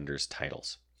contenders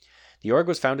titles. The org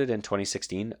was founded in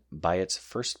 2016 by its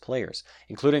first players,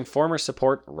 including former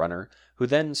support Runner, who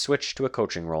then switched to a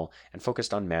coaching role and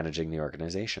focused on managing the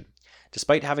organization.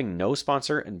 Despite having no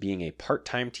sponsor and being a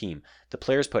part-time team, the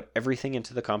players put everything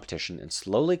into the competition and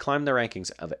slowly climbed the rankings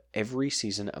of every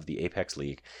season of the Apex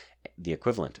League, the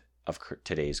equivalent of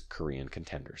today's Korean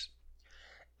contenders.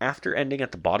 After ending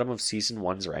at the bottom of Season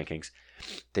 1's rankings,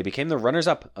 they became the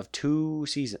runners-up of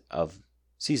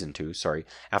Season 2,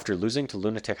 after losing to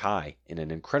Lunatic High in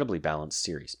an incredibly balanced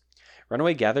series.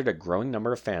 Runaway gathered a growing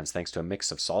number of fans thanks to a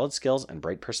mix of solid skills and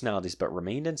bright personalities, but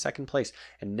remained in second place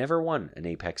and never won an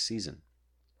Apex season.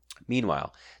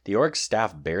 Meanwhile, the org's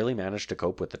staff barely managed to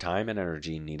cope with the time and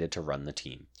energy needed to run the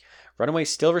team. Runaway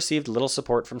still received little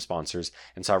support from sponsors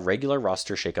and saw regular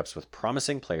roster shakeups with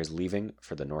promising players leaving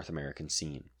for the North American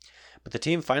scene. But the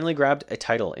team finally grabbed a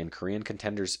title in Korean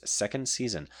Contenders' second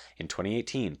season in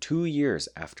 2018, 2 years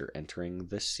after entering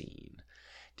the scene.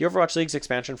 The Overwatch League's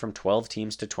expansion from 12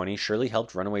 teams to 20 surely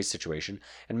helped Runaway's situation,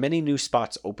 and many new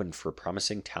spots opened for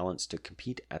promising talents to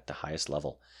compete at the highest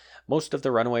level. Most of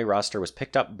the Runaway roster was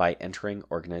picked up by entering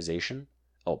organization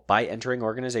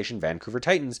Vancouver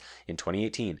Titans in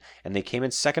 2018, and they came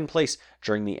in second place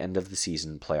during the end of the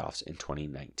season playoffs in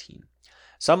 2019.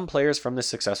 Some players from this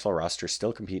successful roster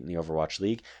still compete in the Overwatch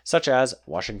League, such as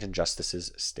Washington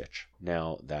Justice's Stitch.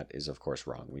 Now, that is of course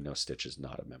wrong. We know Stitch is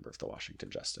not a member of the Washington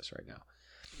Justice right now.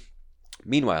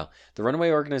 Meanwhile, the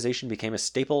Runaway organization became a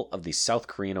staple of the South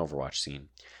Korean Overwatch scene.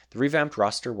 The revamped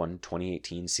roster won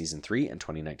 2018 Season 3 and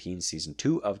 2019 Season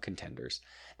 2 of Contenders.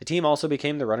 The team also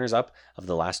became the runners-up of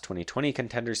the last 2020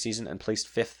 Contenders season and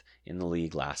placed 5th in the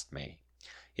league last May.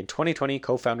 In 2020,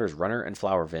 co-founders Runner and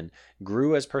Flowervin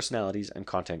grew as personalities and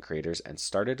content creators and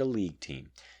started a league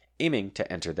team, aiming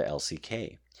to enter the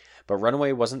LCK. But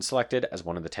Runaway wasn't selected as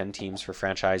one of the 10 teams for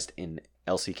franchised in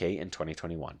LCK in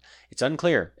 2021. It's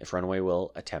unclear if Runaway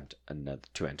will attempt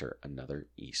to enter another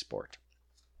esport.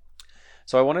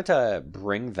 So I wanted to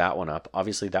bring that one up.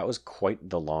 Obviously, that was quite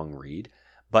the long read,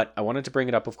 but I wanted to bring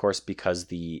it up, of course, because of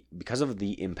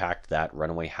the impact that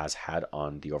Runaway has had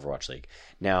on the Overwatch League.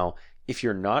 Now, if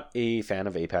you're not a fan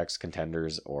of Apex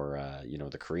Contenders or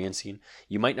the Korean scene,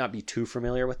 you might not be too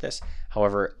familiar with this.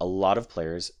 However, a lot of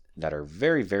players that are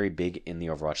very, very big in the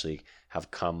Overwatch League have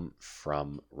come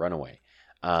from Runaway.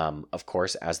 Of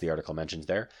course, as the article mentions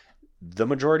there, the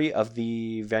majority of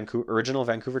the original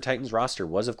Vancouver Titans roster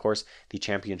was, of course, the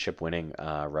championship-winning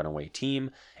Runaway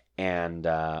team, and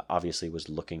obviously was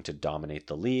looking to dominate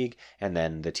the league, and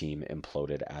then the team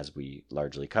imploded, as we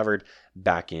largely covered,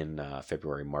 back in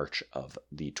February, March of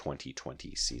the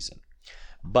 2020 season.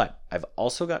 But I've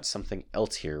also got something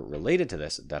else here related to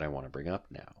this that I want to bring up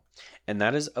now. And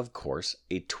that is, of course,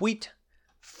 a tweet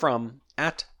from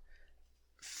at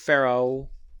Pharaoh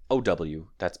OW.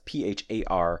 That's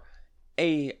PHARAOHOW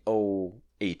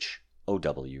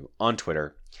on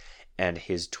Twitter. And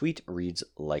his tweet reads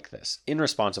like this. In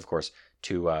response, of course,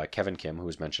 to Kevin Kim, who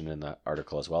was mentioned in the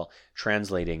article as well,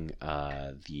 translating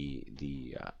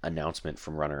the announcement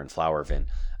from Runner and Flowervin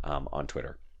on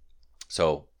Twitter.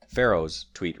 So Pharaoh's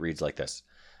tweet reads like this.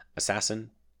 Assassin,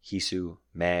 Hisu,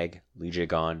 Mag, Lee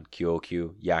Jae-gon,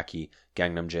 Kyokyu, Yaki,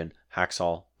 Gangnam Jin,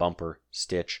 Hacksaw, Bumper,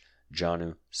 Stitch,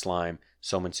 Janu, Slime,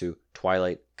 Somansu,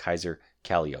 Twilight, Kaiser,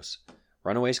 Kalios.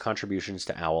 Runaway's contributions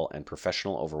to Owl and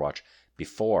professional Overwatch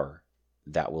before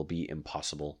that will be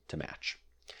impossible to match.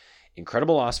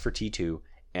 Incredible loss for T2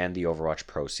 and the Overwatch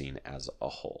pro scene as a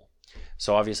whole.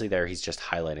 So obviously there he's just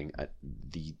highlighting a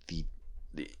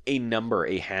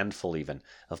handful even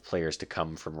of players to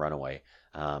come from Runaway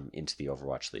into the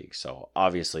Overwatch League. So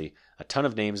obviously a ton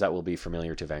of names that will be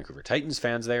familiar to Vancouver Titans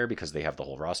fans there because they have the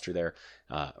whole roster there,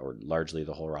 or largely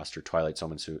the whole roster. Twilight,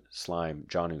 Somansu, Slime,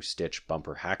 Janu, Stitch,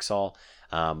 Bumper, Hacksaw.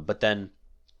 But then,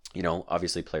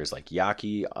 obviously players like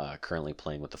Yaki, currently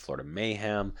playing with the Florida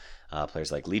Mayhem,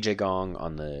 players like Lee Jae-gong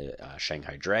on the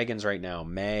Shanghai Dragons right now,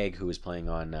 Mag, who is playing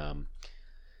on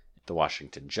the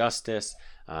Washington Justice,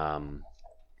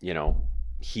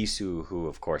 Hisu, who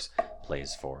of course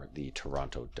plays for the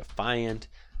Toronto Defiant.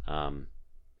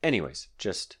 Anyways,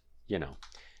 just,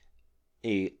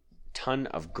 a ton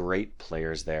of great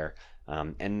players there,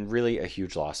 and really a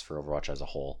huge loss for Overwatch as a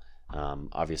whole.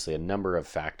 Obviously a number of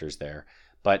factors there,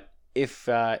 but if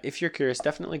you're curious,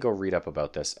 definitely go read up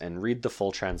about this and read the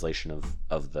full translation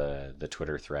of the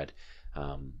Twitter thread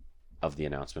of the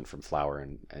announcement from Flower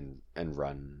and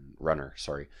Runner,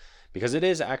 because it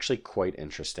is actually quite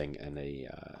interesting and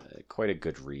quite a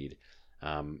good read.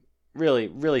 Really,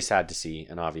 really sad to see,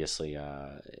 and obviously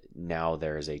now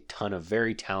there is a ton of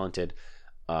very talented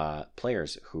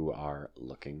players who are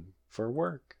looking for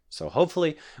work. So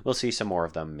hopefully we'll see some more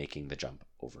of them making the jump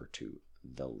over to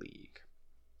the league.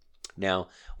 Now,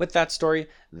 with that story,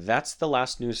 that's the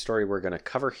last news story we're going to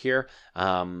cover here.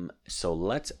 So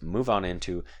let's move on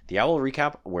into the Owl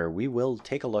recap, where we will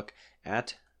take a look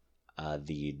at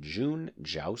the June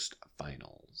Joust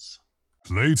Finals.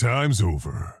 Playtime's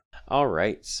over. All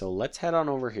right, so let's head on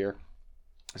over here.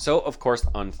 So, of course,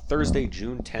 on Thursday,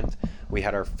 June 10th, we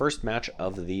had our first match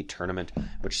of the tournament,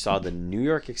 which saw the New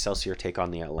York Excelsior take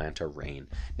on the Atlanta Reign.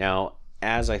 Now,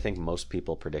 as I think most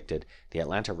people predicted, the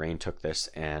Atlanta Reign took this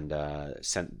and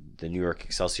sent the New York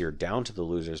Excelsior down to the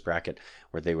losers bracket,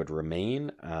 where they would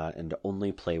remain and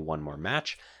only play one more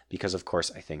match. Because, of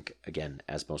course, I think, again,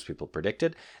 as most people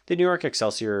predicted, the New York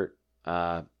Excelsior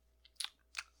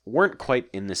weren't quite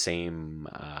in the same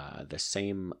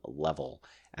level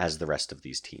as the rest of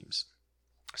these teams.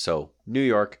 So New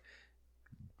York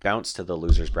bounced to the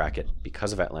losers bracket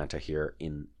because of Atlanta here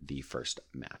in the first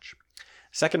match.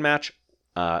 Second match,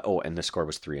 and the score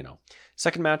was 3-0.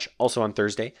 Second match, also on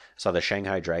Thursday, saw the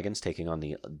Shanghai Dragons taking on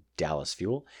the Dallas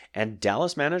Fuel, and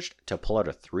Dallas managed to pull out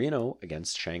a 3-0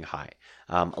 against Shanghai.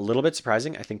 A little bit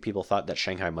surprising. I think people thought that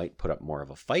Shanghai might put up more of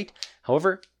a fight.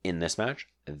 However, in this match,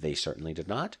 they certainly did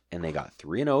not, and they got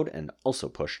 3-0'd and also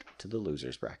pushed to the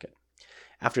losers bracket.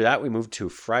 After that, we moved to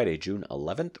Friday, June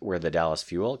 11th, where the Dallas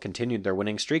Fuel continued their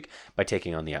winning streak by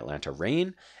taking on the Atlanta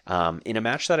Reign in a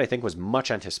match that I think was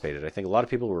much anticipated. I think a lot of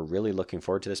people were really looking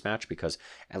forward to this match because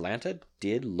Atlanta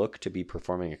did look to be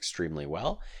performing extremely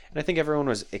well. And I think everyone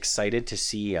was excited to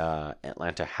see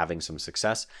Atlanta having some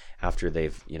success after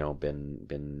they've,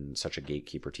 been such a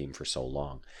gatekeeper team for so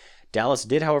long. Dallas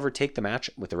did, however, take the match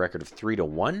with a record of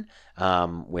 3-1,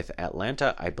 with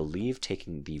Atlanta, I believe,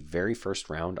 taking the very first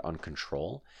round on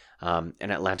control. And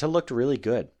Atlanta looked really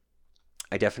good.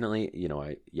 I definitely,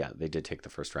 they did take the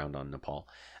first round on Nepal.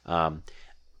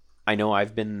 I know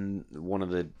I've been one of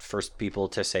the first people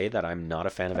to say that I'm not a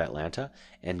fan of Atlanta.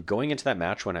 And going into that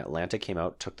match, when Atlanta came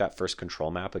out, took that first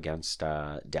control map against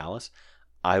Dallas,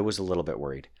 I was a little bit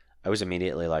worried. I was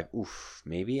immediately like, oof,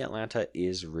 maybe Atlanta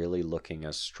is really looking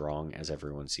as strong as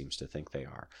everyone seems to think they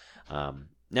are.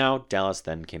 Now, Dallas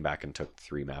then came back and took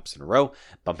 3 maps in a row,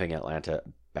 bumping Atlanta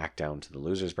back down to the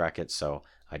losers bracket, so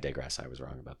I digress. I was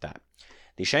wrong about that.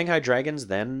 The Shanghai Dragons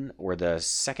then were the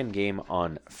second game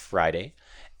on Friday,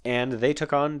 and they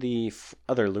took on the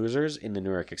other losers in the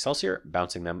New York Excelsior,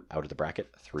 bouncing them out of the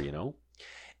bracket 3-0.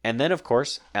 And then, of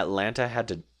course, Atlanta had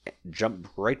to jump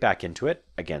right back into it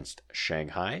against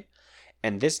Shanghai.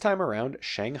 And this time around,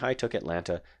 Shanghai took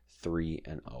Atlanta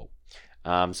 3-0.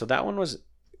 So that one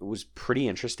was pretty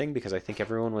interesting because I think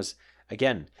everyone was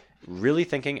again, really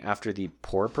thinking after the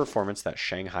poor performance that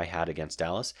Shanghai had against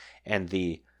Dallas and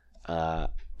the,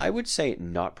 I would say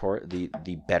not poor, the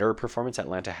better performance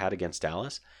Atlanta had against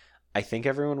Dallas, I think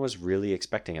everyone was really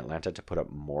expecting Atlanta to put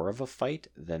up more of a fight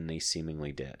than they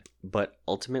seemingly did. But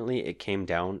ultimately, it came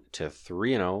down to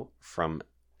 3-0 from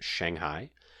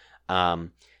Shanghai.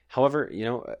 However,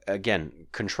 again,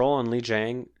 control on Li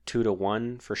Jiang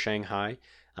 2-1 for Shanghai.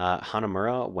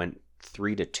 Hanamura went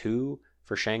 3-2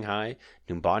 for Shanghai.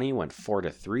 Numbani went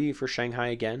 4-3 for Shanghai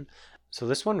again. So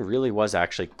this one really was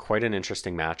actually quite an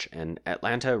interesting match, and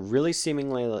Atlanta really seeming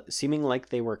like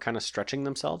they were kind of stretching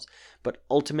themselves, but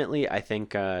ultimately I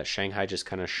think Shanghai just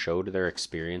kind of showed their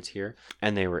experience here,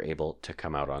 and they were able to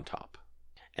come out on top.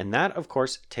 And that, of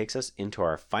course, takes us into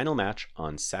our final match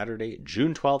on Saturday,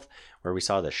 June 12th, where we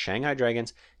saw the Shanghai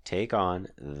Dragons take on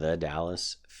the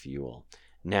Dallas Fuel.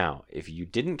 Now, if you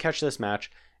didn't catch this match,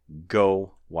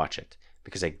 go watch it,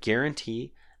 because I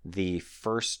guarantee the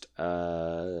first,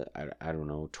 20,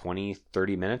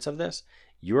 30 minutes of this,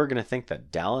 you are going to think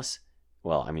that Dallas,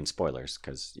 well, I mean, spoilers,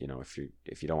 because,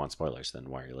 if you don't want spoilers, then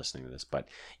why are you listening to this? But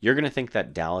you're going to think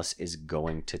that Dallas is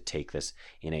going to take this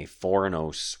in a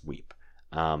 4-0 sweep.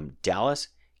 Dallas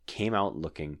came out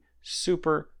looking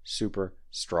super, super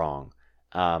strong.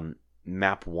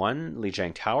 Map 1, Li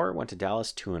Jiang Tower, went to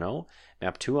Dallas 2-0.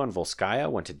 Map 2 on Volskaya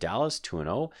went to Dallas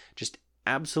 2-0. Just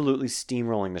absolutely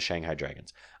steamrolling the Shanghai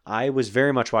Dragons. I was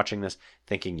very much watching this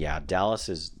thinking, yeah, Dallas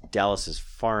is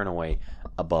far and away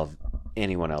above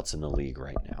anyone else in the league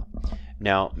right now.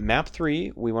 Now, map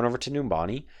 3, we went over to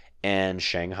Numbani, and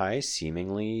Shanghai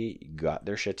seemingly got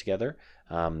their shit together.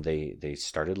 They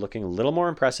started looking a little more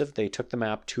impressive. They took the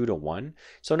map 2-1,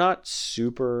 so not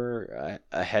super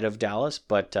ahead of Dallas,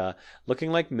 but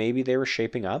looking like maybe they were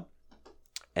shaping up.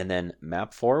 And then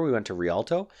map 4, we went to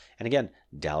Rialto, and again,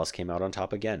 Dallas came out on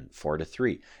top again,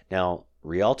 4-3. Now,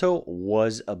 Rialto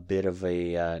was a bit of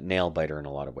a nail biter in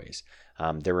a lot of ways.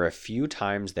 There were a few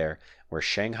times there where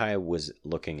Shanghai was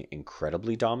looking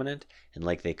incredibly dominant and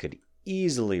like they could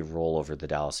easily roll over the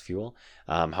Dallas Fuel.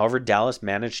 However, Dallas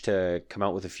managed to come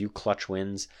out with a few clutch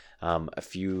wins, a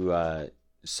few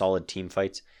solid team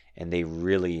fights, and they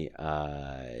really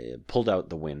pulled out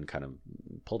the win, kind of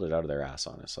pulled it out of their ass,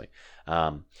 honestly.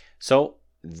 So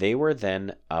they were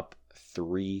then up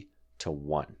 3-1.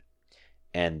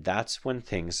 And that's when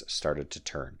things started to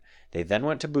turn. They then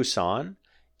went to Busan,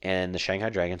 and the Shanghai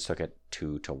Dragons took it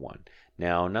 2-1.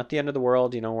 Now, not the end of the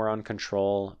world. We're on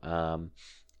Control.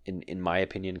 In my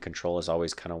opinion, Control is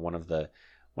always kind of one of the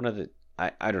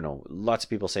I don't know. Lots of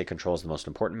people say Control is the most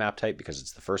important map type because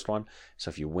it's the first one. So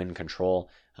if you win Control,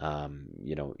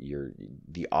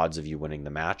 the odds of you winning the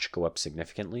match go up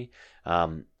significantly.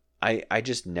 I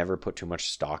just never put too much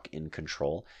stock in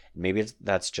Control. Maybe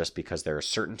that's just because there are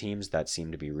certain teams that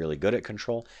seem to be really good at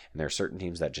Control, and there are certain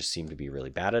teams that just seem to be really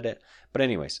bad at it. But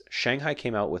anyways, Shanghai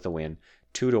came out with a win,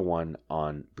 2-1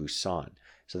 on Busan.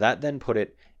 So that then put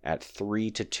it at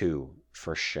 3-2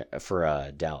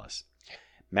 for Dallas.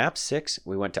 Map 6,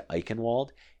 we went to Eichenwald,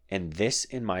 and this,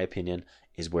 in my opinion,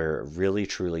 is where it really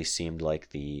truly seemed like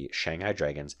the Shanghai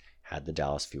Dragons had the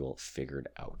Dallas Fuel figured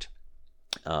out.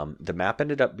 The map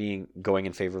ended up going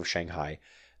in favor of Shanghai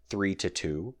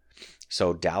 3-2.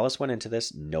 So Dallas went into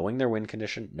this knowing their win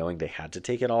condition, knowing they had to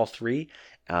take it all 3,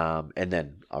 and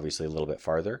then obviously a little bit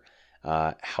farther.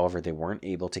 However, they weren't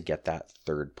able to get that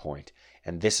third point.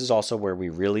 And this is also where we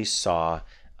really saw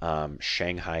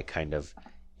Shanghai kind of,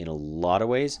 in a lot of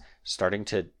ways, starting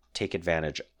to take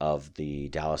advantage of the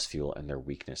Dallas Fuel and their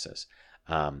weaknesses.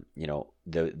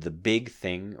 The big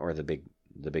thing, or the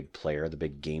big player, the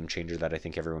big game changer that I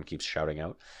think everyone keeps shouting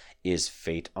out is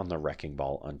Fate on the Wrecking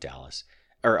Ball on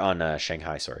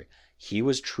Shanghai. Sorry, he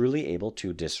was truly able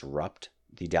to disrupt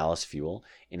the Dallas Fuel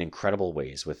in incredible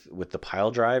ways with the pile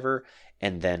driver,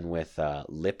 and then with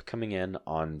Lip coming in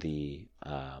on the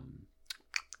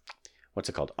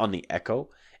on the Echo,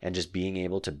 and just being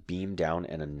able to beam down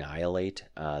and annihilate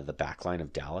the backline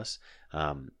of Dallas.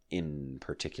 In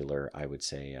particular, I would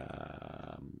say,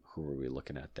 who were we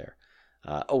looking at there?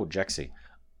 Jexa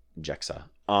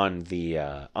on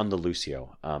the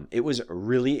Lucio. It was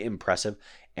really impressive,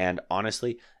 and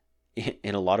honestly,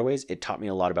 in a lot of ways, it taught me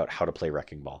a lot about how to play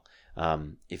Wrecking Ball.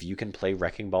 If you can play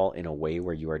Wrecking Ball in a way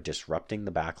where you are disrupting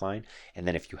the backline, and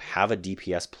then if you have a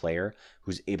DPS player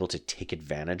who's able to take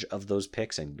advantage of those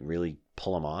picks and really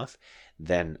pull them off,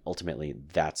 then ultimately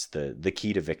that's the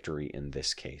key to victory in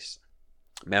this case.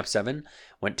 Map 7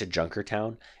 went to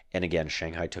Junkertown, and again,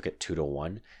 Shanghai took it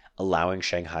 2-1, allowing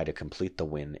Shanghai to complete the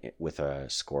win with a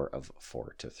score of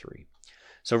 4-3.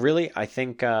 So really, I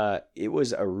think it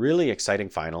was a really exciting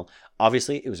final.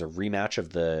 Obviously, it was a rematch of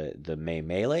the May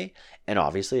Melee, and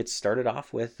obviously, it started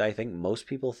off with, I think, most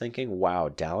people thinking, "Wow,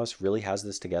 Dallas really has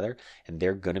this together, and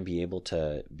they're going to be able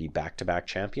to be back-to-back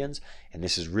champions, and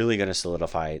this is really going to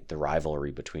solidify the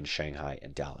rivalry between Shanghai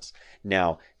and Dallas."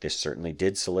 Now, this certainly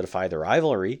did solidify the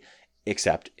rivalry,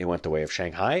 except it went the way of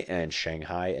Shanghai, and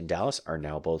Shanghai and Dallas are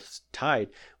now both tied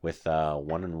with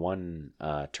 1-1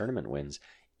 tournament wins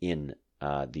in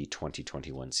the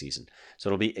 2021 season. So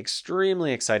it'll be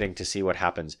extremely exciting to see what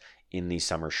happens in the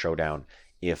summer showdown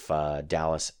if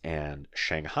Dallas and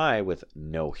Shanghai, with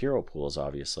no hero pools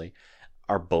obviously,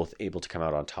 are both able to come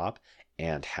out on top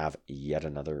and have yet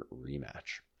another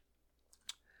rematch.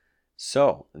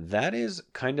 So that is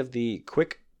kind of the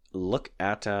quick look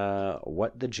at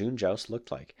what the June Joust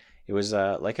looked like. It was,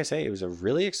 like I say, it was a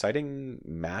really exciting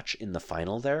match in the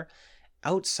final there.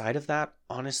 Outside of that,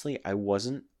 honestly, I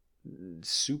wasn't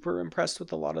super impressed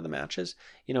with a lot of the matches.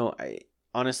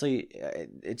 Honestly,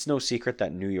 it's no secret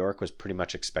that New York was pretty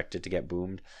much expected to get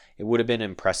boomed. It would have been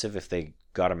impressive if they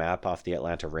got a map off the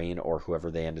Atlanta Reign or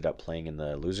whoever they ended up playing in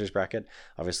the losers bracket.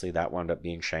 Obviously, that wound up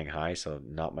being Shanghai, so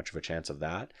not much of a chance of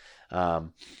that.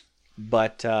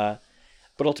 But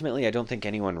ultimately, I don't think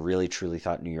anyone really truly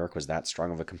thought New York was that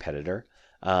strong of a competitor.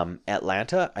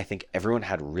 Atlanta, I think everyone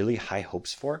had really high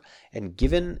hopes for, and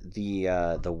given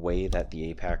the way that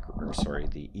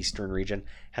the Eastern region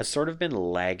has sort of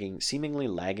been seemingly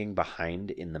lagging behind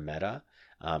in the meta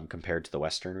compared to the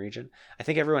Western region, I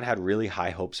think everyone had really high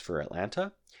hopes for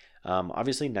Atlanta.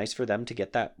 Obviously, nice for them to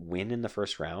get that win in the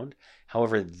first round.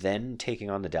 However, then taking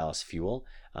on the Dallas Fuel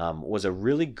was a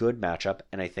really good matchup,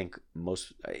 and I think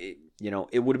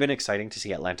it would have been exciting to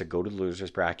see Atlanta go to the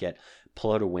losers bracket,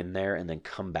 pull out a win there, and then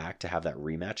come back to have that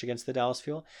rematch against the Dallas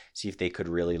Fuel, see if they could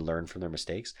really learn from their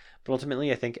mistakes. But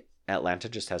ultimately, I think Atlanta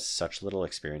just has such little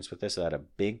experience with this that a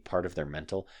big part of their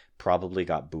mental probably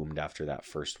got boomed after that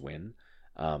first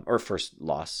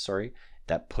loss,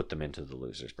 that put them into the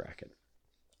losers bracket.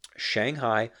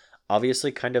 Shanghai,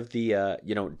 obviously kind of the,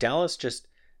 Dallas just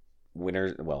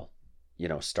winners,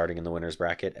 starting in the winners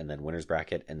bracket and then winners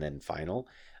bracket and then final.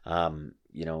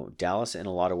 Dallas in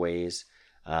a lot of ways,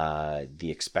 the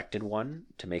expected one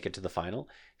to make it to the final.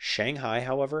 Shanghai,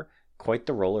 however, quite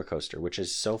the roller coaster, which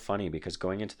is so funny because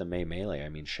going into the May Melee, I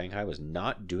mean, Shanghai was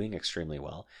not doing extremely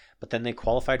well, but then they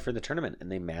qualified for the tournament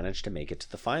and they managed to make it to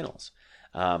the finals.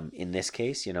 In this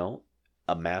case,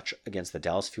 a match against the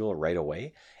Dallas Fuel right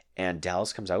away, and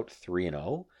Dallas comes out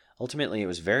 3-0. Ultimately, it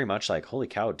was very much like, holy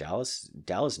cow,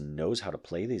 Dallas knows how to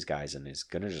play these guys and is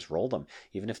going to just roll them.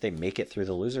 Even if they make it through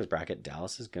the losers bracket,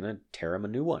 Dallas is going to tear them a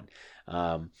new one.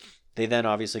 They then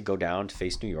obviously go down to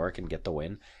face New York and get the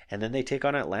win. And then they take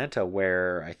on Atlanta,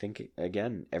 where I think,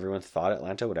 again, everyone thought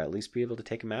Atlanta would at least be able to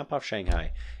take a map off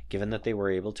Shanghai, given that they were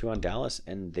able to on Dallas.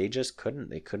 And they just couldn't.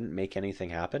 They couldn't make anything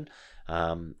happen.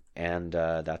 And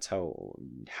that's how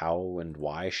and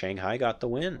why Shanghai got the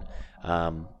win.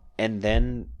 And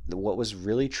then what was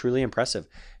really, truly impressive,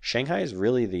 Shanghai is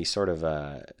really the sort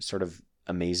of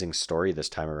amazing story this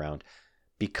time around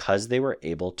because they were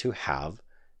able to have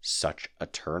such a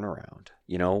turnaround,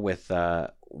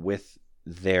 with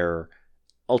their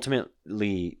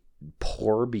ultimately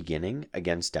poor beginning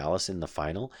against Dallas in the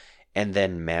final, and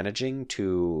then managing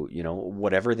to,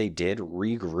 whatever they did,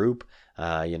 regroup,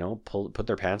 put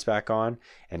their pants back on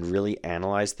and really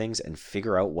analyze things and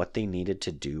figure out what they needed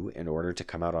to do in order to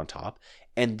come out on top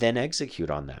and then execute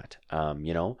on that.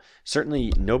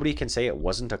 Certainly nobody can say it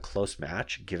wasn't a close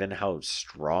match given how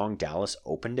strong Dallas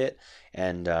opened it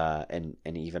and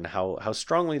even how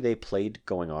strongly they played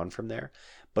going on from there.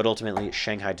 But ultimately,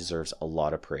 Shanghai deserves a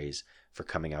lot of praise for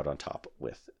coming out on top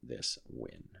with this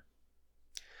win.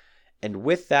 And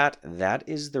with that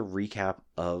is the recap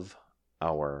of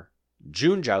our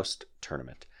June Joust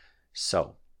tournament.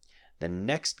 So, the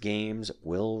next games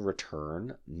will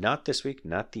return, not this week,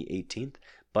 not the 18th,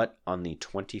 but on the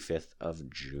 25th of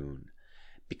June.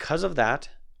 Because of that,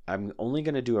 I'm only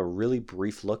going to do a really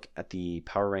brief look at the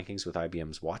power rankings with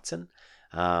IBM's Watson,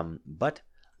 but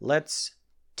let's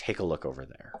take a look over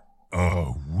there.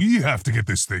 We have to get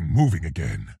this thing moving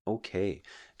again. Okay,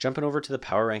 jumping over to the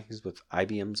power rankings with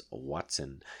IBM's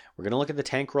Watson. We're going to look at the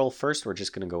tank roll first. We're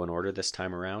just going to go in order this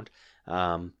time around.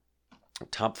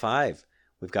 Top 5.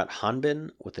 We've got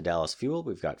Hanbin with the Dallas Fuel.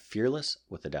 We've got Fearless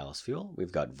with the Dallas Fuel.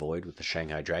 We've got Void with the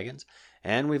Shanghai Dragons.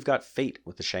 And we've got Fate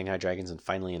with the Shanghai Dragons. And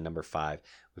finally, in number 5,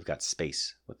 we've got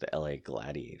Space with the LA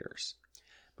Gladiators.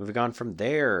 Moving on from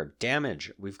there,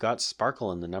 damage. We've got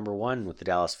Sparkle in the number 1 with the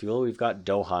Dallas Fuel. We've got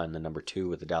Doha in the number 2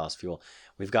 with the Dallas Fuel.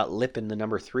 We've got Lip in the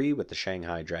number 3 with the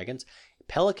Shanghai Dragons.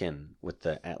 Pelican with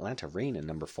the Atlanta Reign in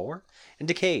number 4, and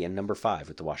Decay in number 5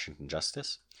 with the Washington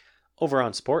Justice. Over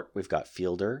on Sport, we've got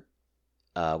Fielder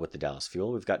with the Dallas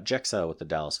Fuel. We've got Jexa with the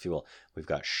Dallas Fuel. We've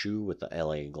got Shu with the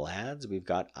LA Glads. We've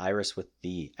got Iris with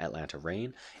the Atlanta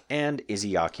Reign. And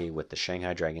Izayaki with the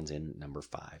Shanghai Dragons in number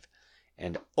 5.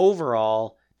 And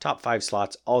overall, top 5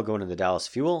 slots all going to the Dallas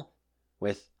Fuel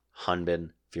with Hunbin,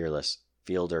 Fearless,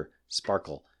 Fielder,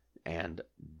 Sparkle, and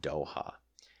Doha.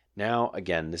 Now,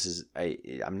 again,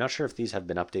 I'm not sure if these have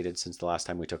been updated since the last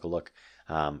time we took a look.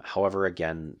 However,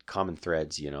 again, common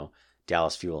threads,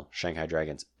 Dallas Fuel, Shanghai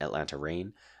Dragons, Atlanta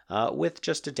Reign, with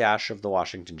just a dash of the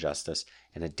Washington Justice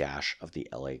and a dash of the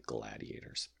LA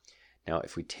Gladiators. Now,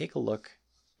 if we take a look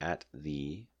at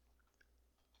the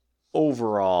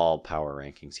overall power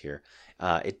rankings here,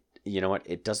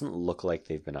 it doesn't look like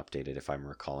they've been updated if I'm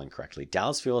recalling correctly.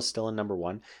 Dallas Fuel is still in number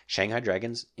 1, Shanghai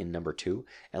Dragons in number 2,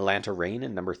 Atlanta Reign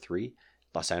in number 3,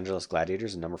 Los Angeles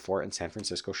Gladiators in number 4, and San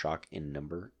Francisco Shock in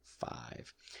number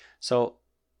 5. So,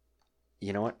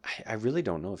 you know what? I really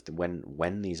don't know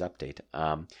when these update.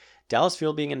 Dallas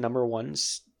Fuel being in number 1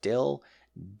 still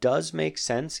does make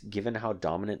sense given how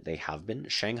dominant they have been.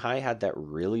 Shanghai had that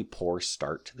really poor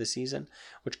start to the season,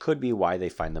 which could be why they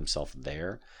find themselves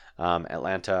there.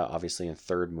 Atlanta obviously in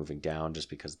 3rd, moving down just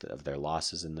because of their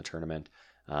losses in the tournament.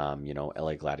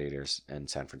 LA Gladiators and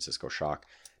San Francisco Shock,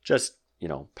 just,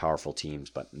 powerful teams,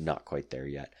 but not quite there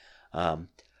yet.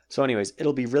 So anyways,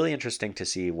 it'll be really interesting to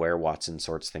see where Watson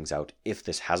sorts things out if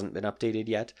this hasn't been updated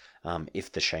yet.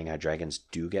 If the Shanghai Dragons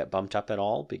do get bumped up at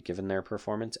all, given their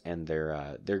performance and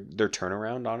their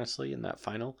turnaround, honestly, in that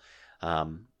final.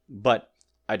 But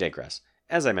I digress.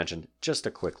 As I mentioned, just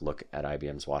a quick look at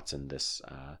IBM's Watson this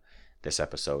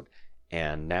episode.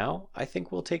 And now I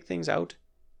think we'll take things out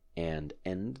and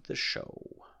end the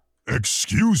show.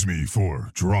 Excuse me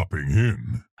for dropping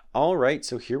in. All right,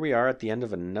 so here we are at the end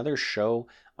of another show,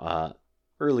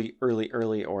 early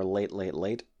or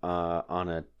late on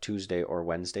a Tuesday or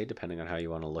Wednesday, depending on how you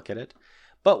want to look at it.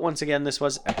 But once again, this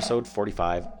was episode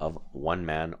 45 of One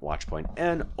Man Watchpoint,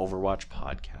 an Overwatch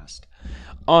podcast.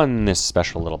 On this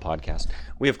special little podcast,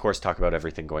 we of course talk about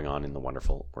everything going on in the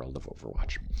wonderful world of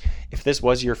Overwatch. If this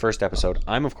was your first episode,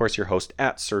 I'm of course your host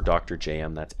at Sir Dr.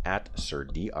 JM. That's at Sir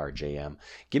DRJM.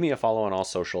 Give me a follow on all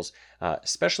socials,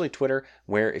 especially Twitter,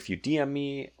 where if you DM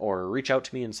me or reach out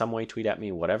to me in some way, tweet at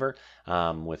me, whatever,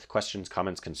 with questions,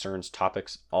 comments, concerns,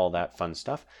 topics, all that fun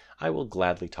stuff, I will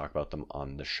gladly talk about them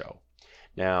on the show.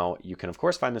 Now, you can, of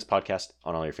course, find this podcast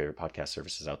on all your favorite podcast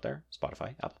services out there,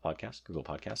 Spotify, Apple Podcasts, Google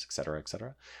Podcasts, etc.,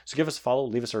 etc. So give us a follow,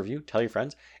 leave us a review, tell your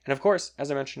friends. And, of course, as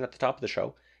I mentioned at the top of the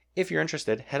show, if you're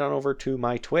interested, head on over to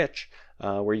my Twitch,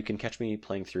 where you can catch me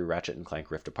playing through Ratchet &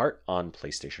 Clank Rift Apart on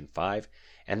PlayStation 5,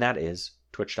 and that is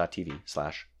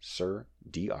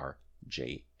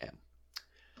twitch.tv/SirDRJM.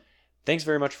 Thanks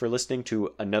very much for listening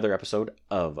to another episode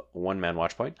of One Man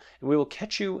Watchpoint, and we will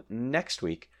catch you next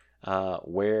week,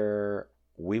 where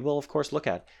we will, of course, look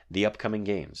at the upcoming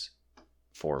games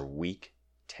for Week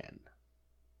 10.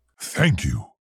 Thank you.